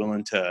would you be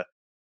willing to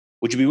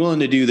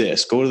do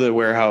this? Go to the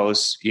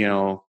warehouse,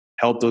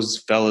 help those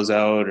fellas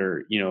out,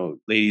 or,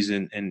 ladies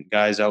and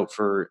guys out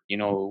for,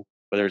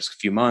 whether it's a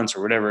few months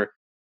or whatever.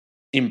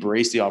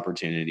 Embrace the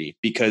opportunity,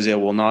 because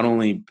it will not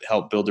only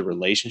help build a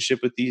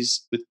relationship with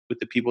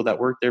the people that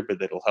work there,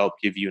 but it'll help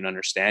give you an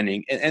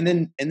understanding. And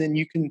then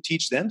you can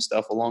teach them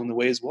stuff along the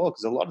way as well.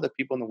 Because a lot of the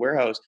people in the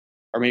warehouse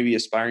are maybe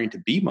aspiring to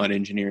be mud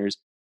engineers,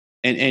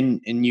 and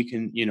you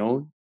can,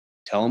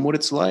 tell them what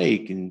it's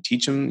like and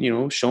teach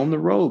them, show them the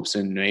ropes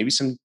and maybe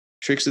some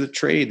tricks of the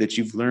trade that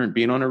you've learned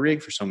being on a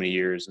rig for so many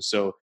years. And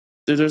so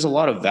there's a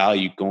lot of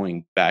value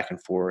going back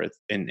and forth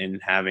and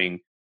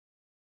having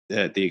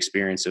the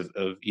experience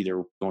of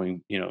either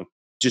going,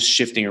 just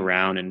shifting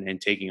around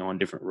and taking on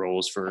different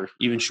roles for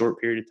even short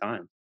period of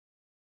time.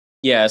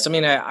 Yes. I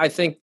mean, I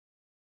think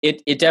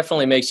it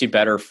definitely makes you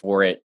better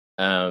for it.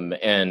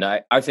 And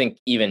I think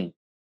even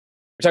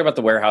we talk about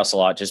the warehouse a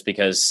lot just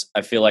because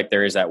I feel like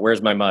there is that,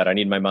 where's my mud? I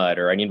need my mud,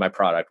 or I need my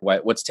product.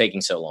 What's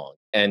taking so long?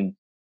 And,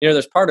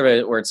 there's part of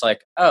it where it's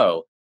like,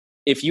 oh,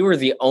 if you were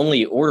the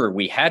only order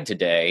we had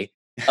today,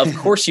 of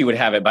course you would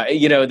have it. But,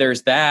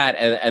 there's that.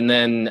 And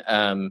then,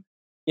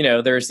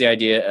 there's the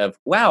idea of,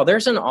 wow,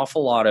 there's an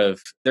awful lot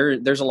of,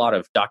 there's a lot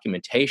of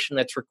documentation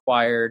that's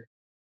required.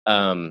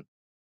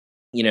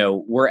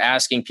 We're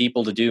asking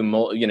people to do,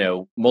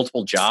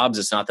 multiple jobs.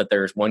 It's not that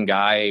there's one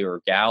guy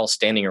or gal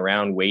standing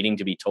around waiting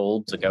to be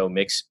told to go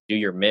do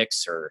your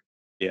mix or,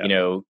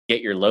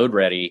 get your load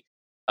ready.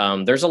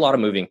 There's a lot of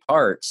moving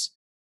parts.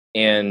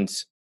 And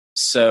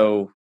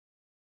so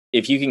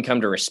if you can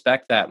come to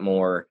respect that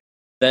more,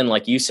 then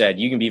like you said,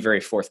 you can be very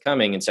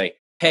forthcoming and say,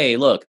 hey,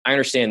 look, I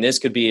understand this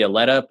could be a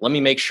let up. Let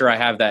me make sure I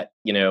have that,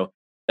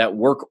 that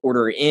work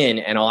order in,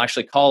 and I'll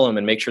actually call them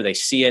and make sure they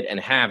see it and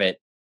have it.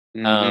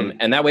 Mm-hmm.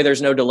 And that way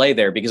there's no delay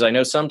there, because I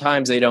know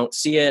sometimes they don't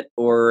see it,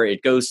 or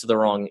it goes to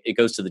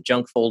the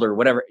junk folder,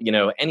 whatever,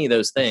 any of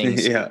those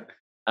things. Yeah.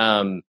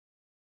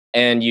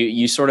 And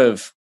you sort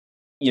of,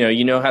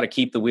 how to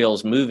keep the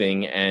wheels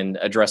moving and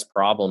address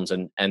problems.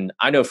 And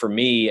I know for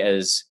me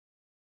as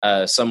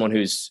someone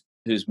who's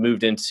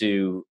moved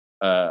into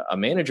a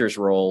manager's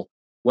role,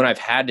 when I've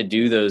had to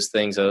do those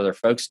things that other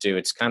folks do,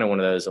 it's kind of one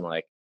of those, I'm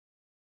like,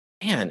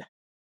 man,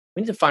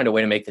 we need to find a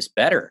way to make this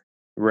better.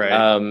 Right.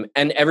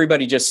 And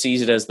everybody just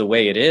sees it as the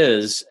way it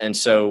is. And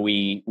so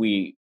we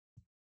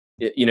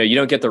you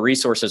don't get the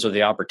resources or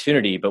the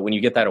opportunity, but when you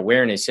get that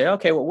awareness, you say,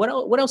 okay, well,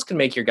 what else can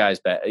make your guys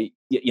better?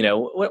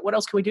 What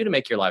else can we do to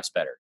make your lives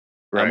better?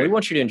 Right. We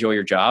want you to enjoy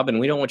your job, and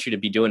we don't want you to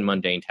be doing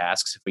mundane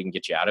tasks if we can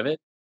get you out of it.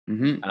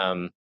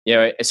 Mm-hmm.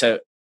 It's a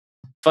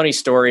funny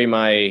story.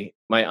 My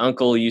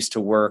uncle used to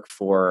work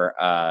for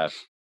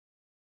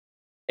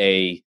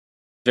a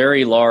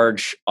very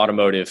large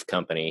automotive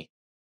company.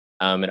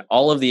 And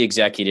all of the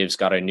executives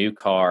got a new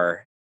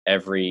car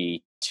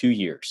every 2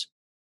 years.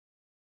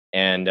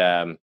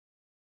 And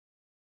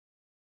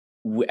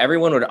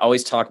everyone would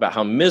always talk about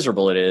how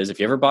miserable it is. If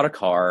you ever bought a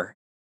car,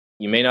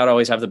 you may not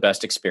always have the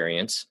best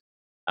experience.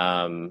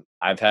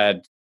 I've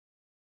had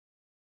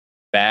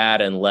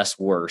bad and less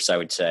worse, I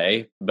would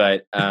say.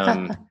 But,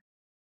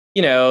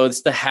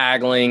 it's the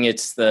haggling,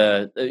 it's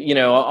the,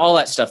 all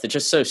that stuff that's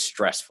just so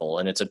stressful.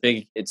 And it's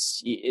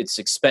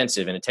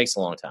expensive, and it takes a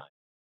long time.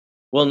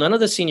 Well, none of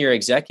the senior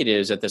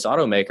executives at this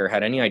automaker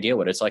had any idea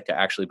what it's like to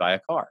actually buy a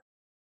car.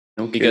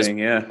 No because kidding,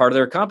 yeah. Part of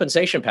their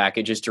compensation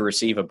package is to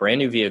receive a brand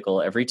new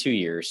vehicle every 2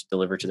 years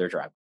delivered to their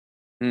driveway.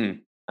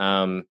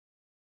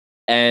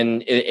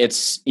 And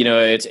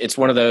it's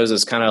one of those,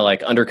 it's kind of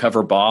like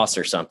Undercover Boss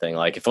or something.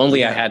 Like, if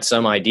only I had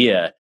some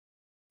idea.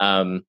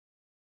 And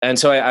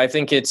so I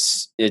think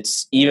it's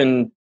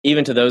even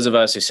to those of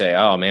us who say,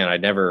 oh man,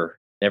 I'd never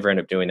end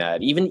up doing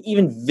that.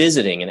 Even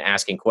visiting and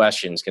asking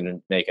questions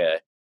can make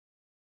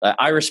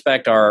I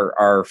respect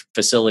our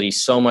facility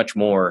so much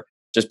more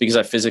just because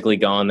I've physically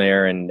gone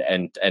there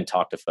and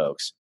talked to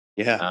folks.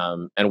 Yeah.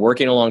 And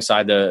working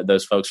alongside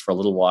those folks for a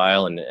little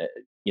while, and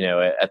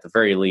at the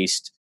very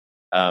least,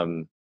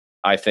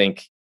 I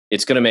think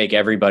it's going to make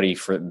everybody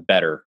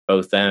better.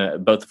 Both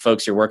the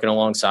folks you're working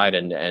alongside,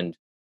 and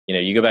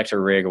you go back to a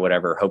rig or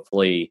whatever.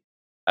 Hopefully,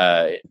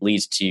 it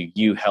leads to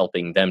you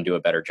helping them do a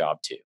better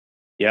job too.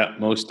 Yeah,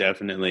 most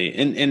definitely.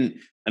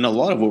 And a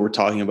lot of what we're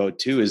talking about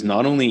too is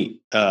not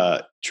only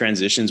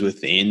transitions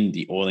within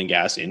the oil and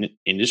gas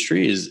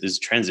industry, is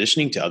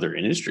transitioning to other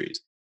industries.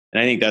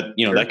 And I think that,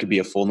 Sure. that could be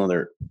a full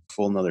nother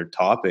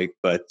topic,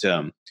 but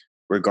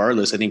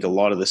regardless, I think a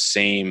lot of the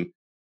same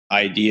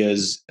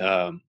ideas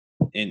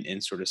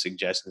and sort of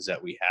suggestions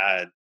that we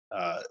had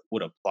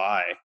would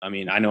apply. I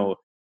mean, I know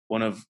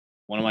one of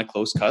my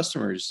close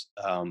customers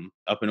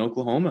up in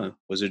Oklahoma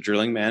was a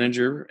drilling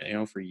manager,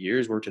 for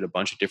years, worked at a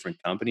bunch of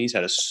different companies,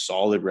 had a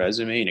solid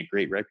resume and a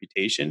great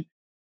reputation.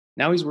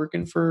 Now he's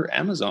working for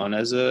Amazon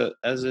as a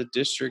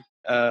district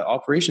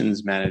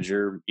operations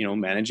manager,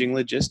 managing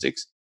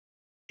logistics.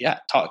 Yeah,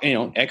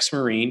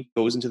 ex-Marine,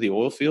 goes into the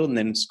oil field and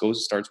then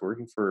starts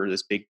working for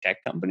this big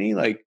tech company.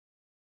 Like,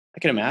 I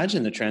can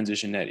imagine the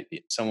transition that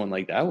someone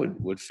like that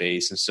would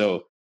face. And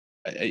so,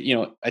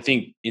 I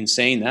think in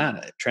saying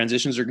that,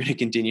 transitions are going to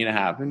continue to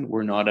happen.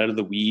 We're not out of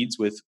the weeds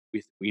with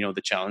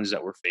the challenges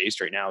that we're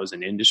faced right now as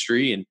an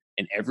industry, and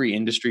every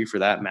industry for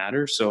that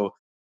matter. So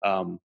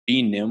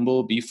be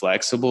nimble, be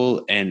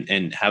flexible,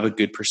 and have a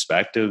good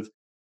perspective.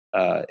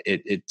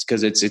 It's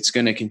because it's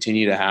going to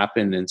continue to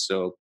happen. And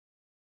so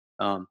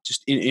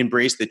just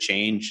embrace the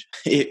change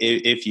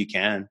if you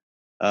can.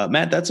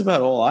 Matt, that's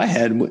about all I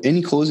had.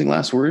 Any closing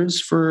last words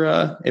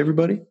for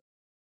everybody?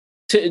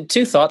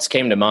 Two thoughts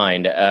came to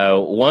mind.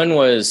 One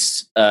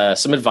was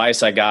some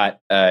advice I got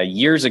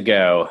years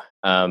ago.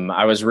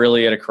 I was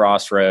really at a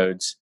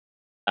crossroads,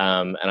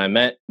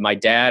 and my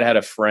dad had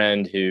a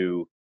friend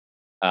who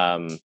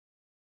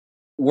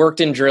worked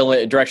in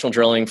directional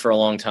drilling for a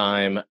long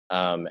time,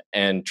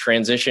 and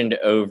transitioned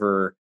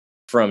over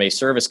from a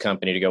service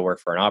company to go work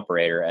for an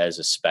operator as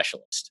a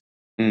specialist.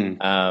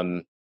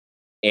 And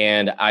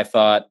I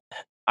thought,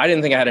 I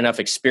didn't think I had enough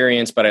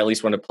experience, but I at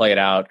least wanted to play it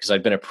out because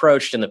I'd been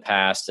approached in the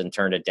past and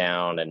turned it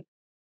down and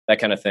that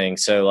kind of thing.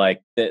 So I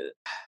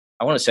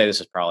want to say this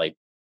was probably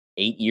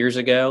 8 years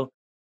ago.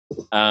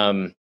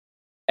 So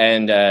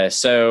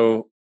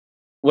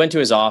went to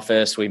his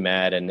office, we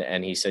met,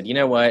 and he said, you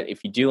know what,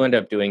 if you do end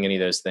up doing any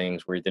of those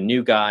things where you're the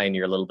new guy and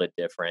you're a little bit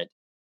different,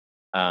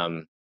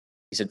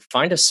 he said,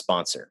 find a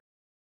sponsor.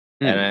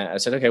 And I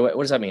said, okay, what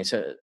does that mean?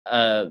 So,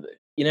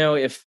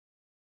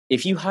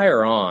 if you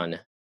hire on,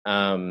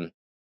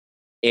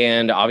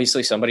 and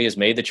obviously somebody has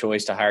made the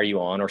choice to hire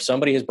you on, or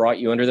somebody has brought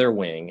you under their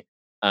wing,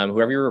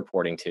 whoever you're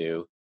reporting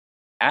to,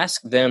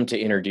 ask them to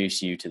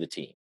introduce you to the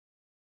team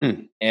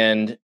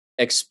and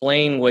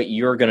explain what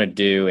you're going to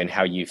do and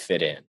how you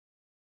fit in.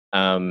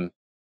 And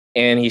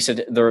he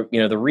said,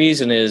 the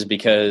reason is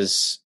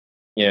because,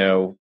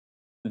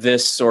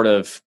 this sort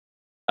of,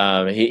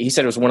 he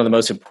said it was one of the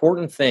most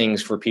important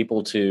things for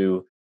people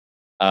to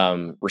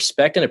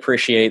respect and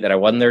appreciate that I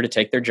wasn't there to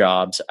take their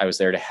jobs. I was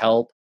there to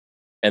help,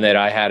 and that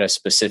I had a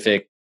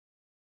specific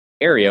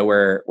area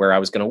where I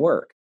was going to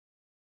work.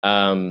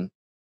 And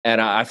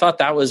I thought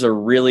that was a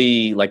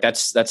really,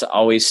 that's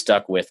always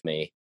stuck with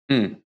me.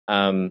 And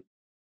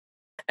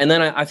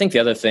then I think the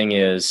other thing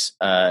is,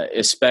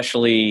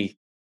 especially,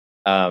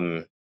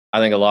 I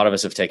think a lot of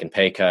us have taken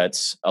pay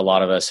cuts. A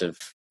lot of us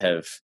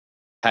have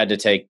had to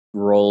take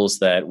roles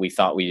that we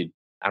thought I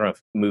don't know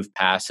if move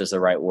past is the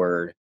right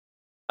word.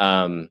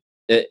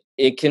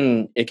 It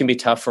can be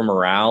tough for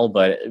morale,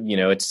 but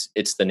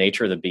it's the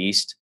nature of the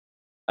beast.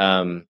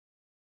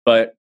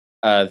 But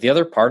the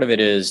other part of it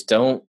is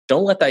don't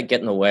let that get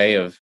in the way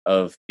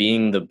of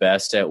being the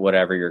best at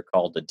whatever you're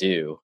called to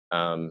do.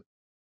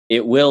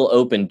 It will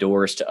open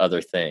doors to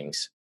other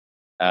things.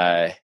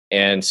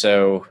 And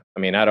so, I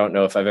mean, I don't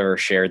know if I've ever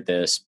shared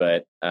this,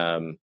 but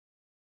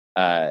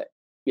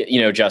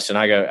Justin,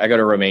 I go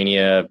to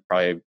Romania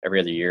probably every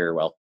other year.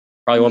 Well,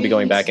 probably won't be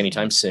going back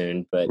anytime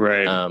soon, but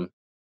right.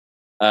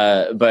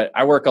 But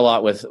I work a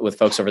lot with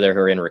folks over there who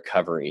are in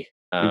recovery,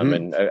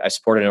 and I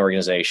support an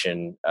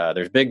organization.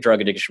 There's a big drug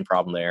addiction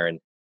problem there,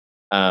 and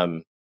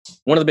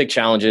one of the big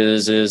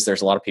challenges is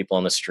there's a lot of people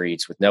on the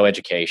streets with no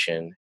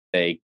education.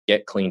 They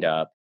get cleaned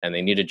up and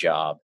they need a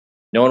job.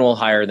 No one will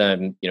hire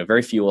them.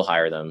 Very few will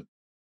hire them.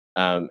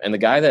 And the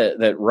guy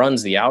that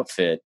runs the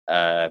outfit,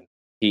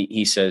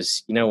 he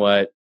says, you know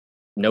what?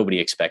 Nobody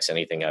expects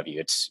anything of you.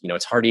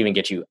 It's hard to even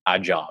get you a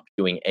job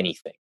doing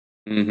anything.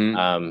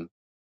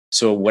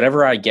 So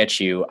whatever I get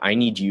you, I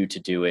need you to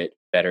do it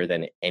better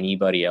than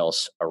anybody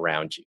else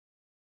around you.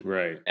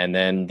 Right. And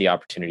then the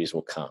opportunities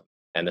will come.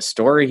 And the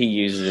story he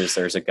uses is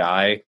there's a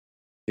guy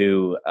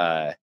who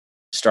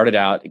started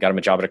out, got him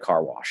a job at a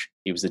car wash.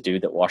 He was the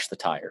dude that washed the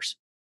tires.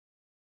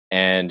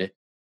 And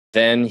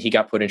then he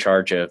got put in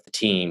charge of the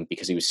team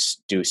because he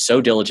was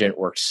so diligent,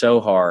 worked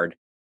so hard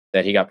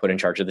that he got put in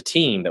charge of the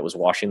team that was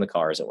washing the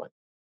cars at one.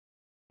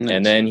 Nice.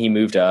 And then he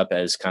moved up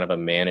as kind of a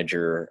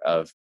manager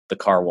of the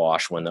car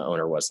wash when the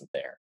owner wasn't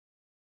there.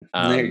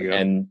 There you go.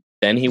 And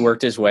then he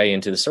worked his way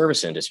into the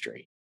service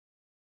industry.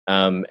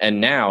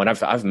 And now, and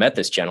I've met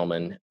this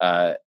gentleman,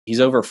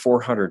 he's over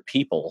 400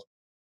 people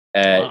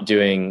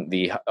doing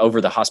the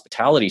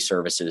hospitality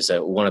services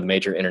at one of the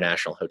major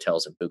international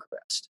hotels in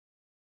Bucharest.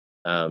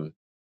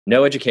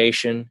 No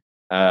education,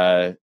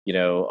 a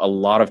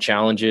lot of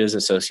challenges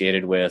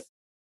associated with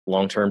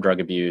long-term drug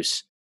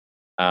abuse,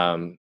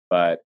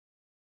 but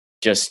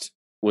just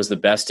was the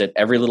best at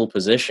every little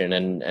position,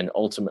 and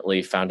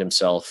ultimately found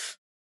himself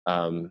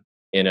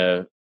in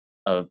a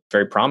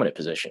very prominent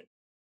position.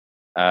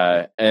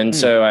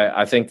 So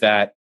I think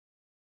that,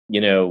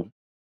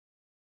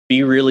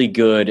 be really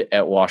good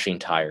at washing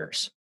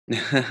tires.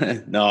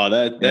 No,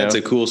 that's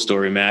a cool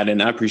story, Matt.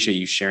 And I appreciate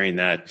you sharing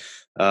that.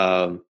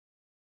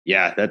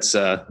 That's,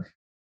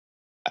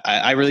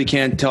 I really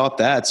can't top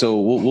that. So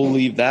we'll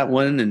leave that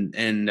one.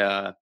 And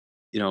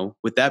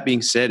with that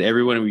being said,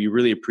 everyone, we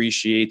really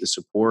appreciate the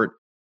support.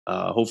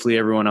 Hopefully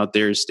everyone out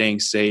there is staying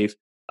safe.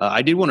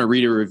 I did want to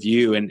read a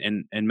review,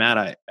 and Matt,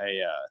 I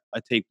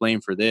take blame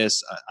for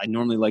this. I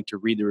normally like to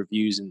read the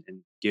reviews and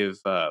give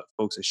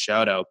folks a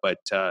shout out, but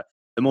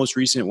the most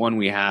recent one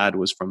we had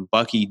was from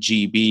Bucky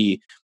GB.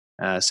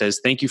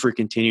 Says, "Thank you for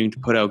continuing to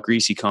put out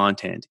greasy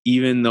content.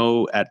 Even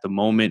though at the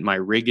moment my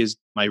rig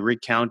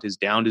count is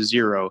down to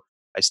 0,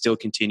 I still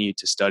continue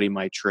to study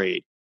my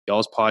trade.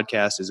 Y'all's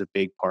podcast is a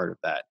big part of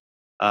that."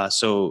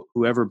 So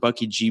whoever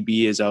Bucky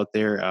GB is out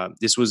there,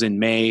 this was in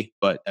May,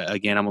 but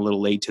again, I'm a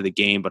little late to the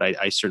game, but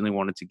I certainly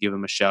wanted to give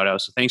him a shout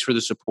out. So thanks for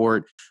the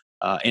support.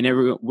 And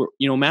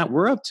Matt,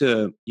 we're up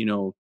to,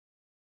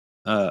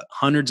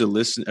 hundreds of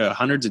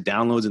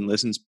downloads and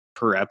listens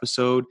per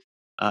episode.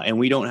 And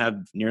we don't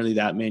have nearly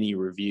that many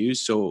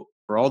reviews. So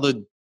for all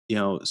the,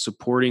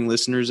 supporting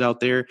listeners out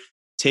there,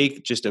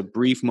 take just a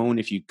brief moment,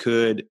 if you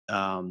could,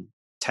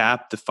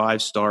 tap the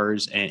 5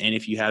 stars. And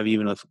if you have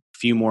even a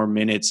few more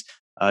minutes,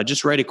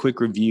 just write a quick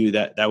review.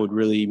 That would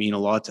really mean a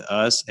lot to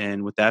us.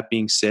 And with that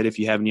being said, if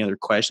you have any other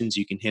questions,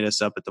 you can hit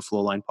us up at the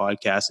Flowline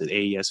Podcast at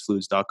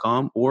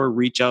aesfluids.com or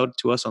reach out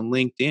to us on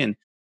LinkedIn.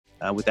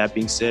 With that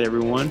being said,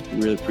 everyone,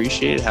 we really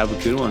appreciate it. Have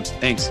a good one.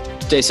 Thanks.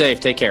 Stay safe.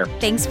 Take care.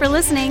 Thanks for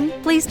listening.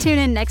 Please tune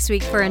in next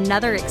week for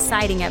another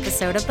exciting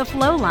episode of The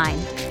Flowline.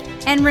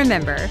 And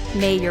remember,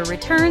 may your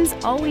returns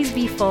always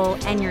be full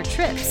and your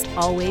trips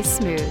always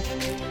smooth.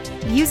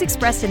 Views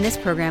expressed in this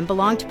program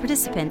belong to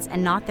participants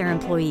and not their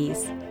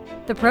employees.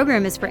 The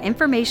program is for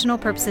informational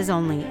purposes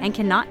only and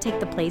cannot take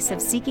the place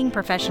of seeking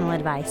professional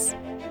advice.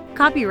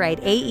 Copyright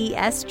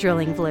AES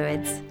Drilling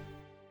Fluids.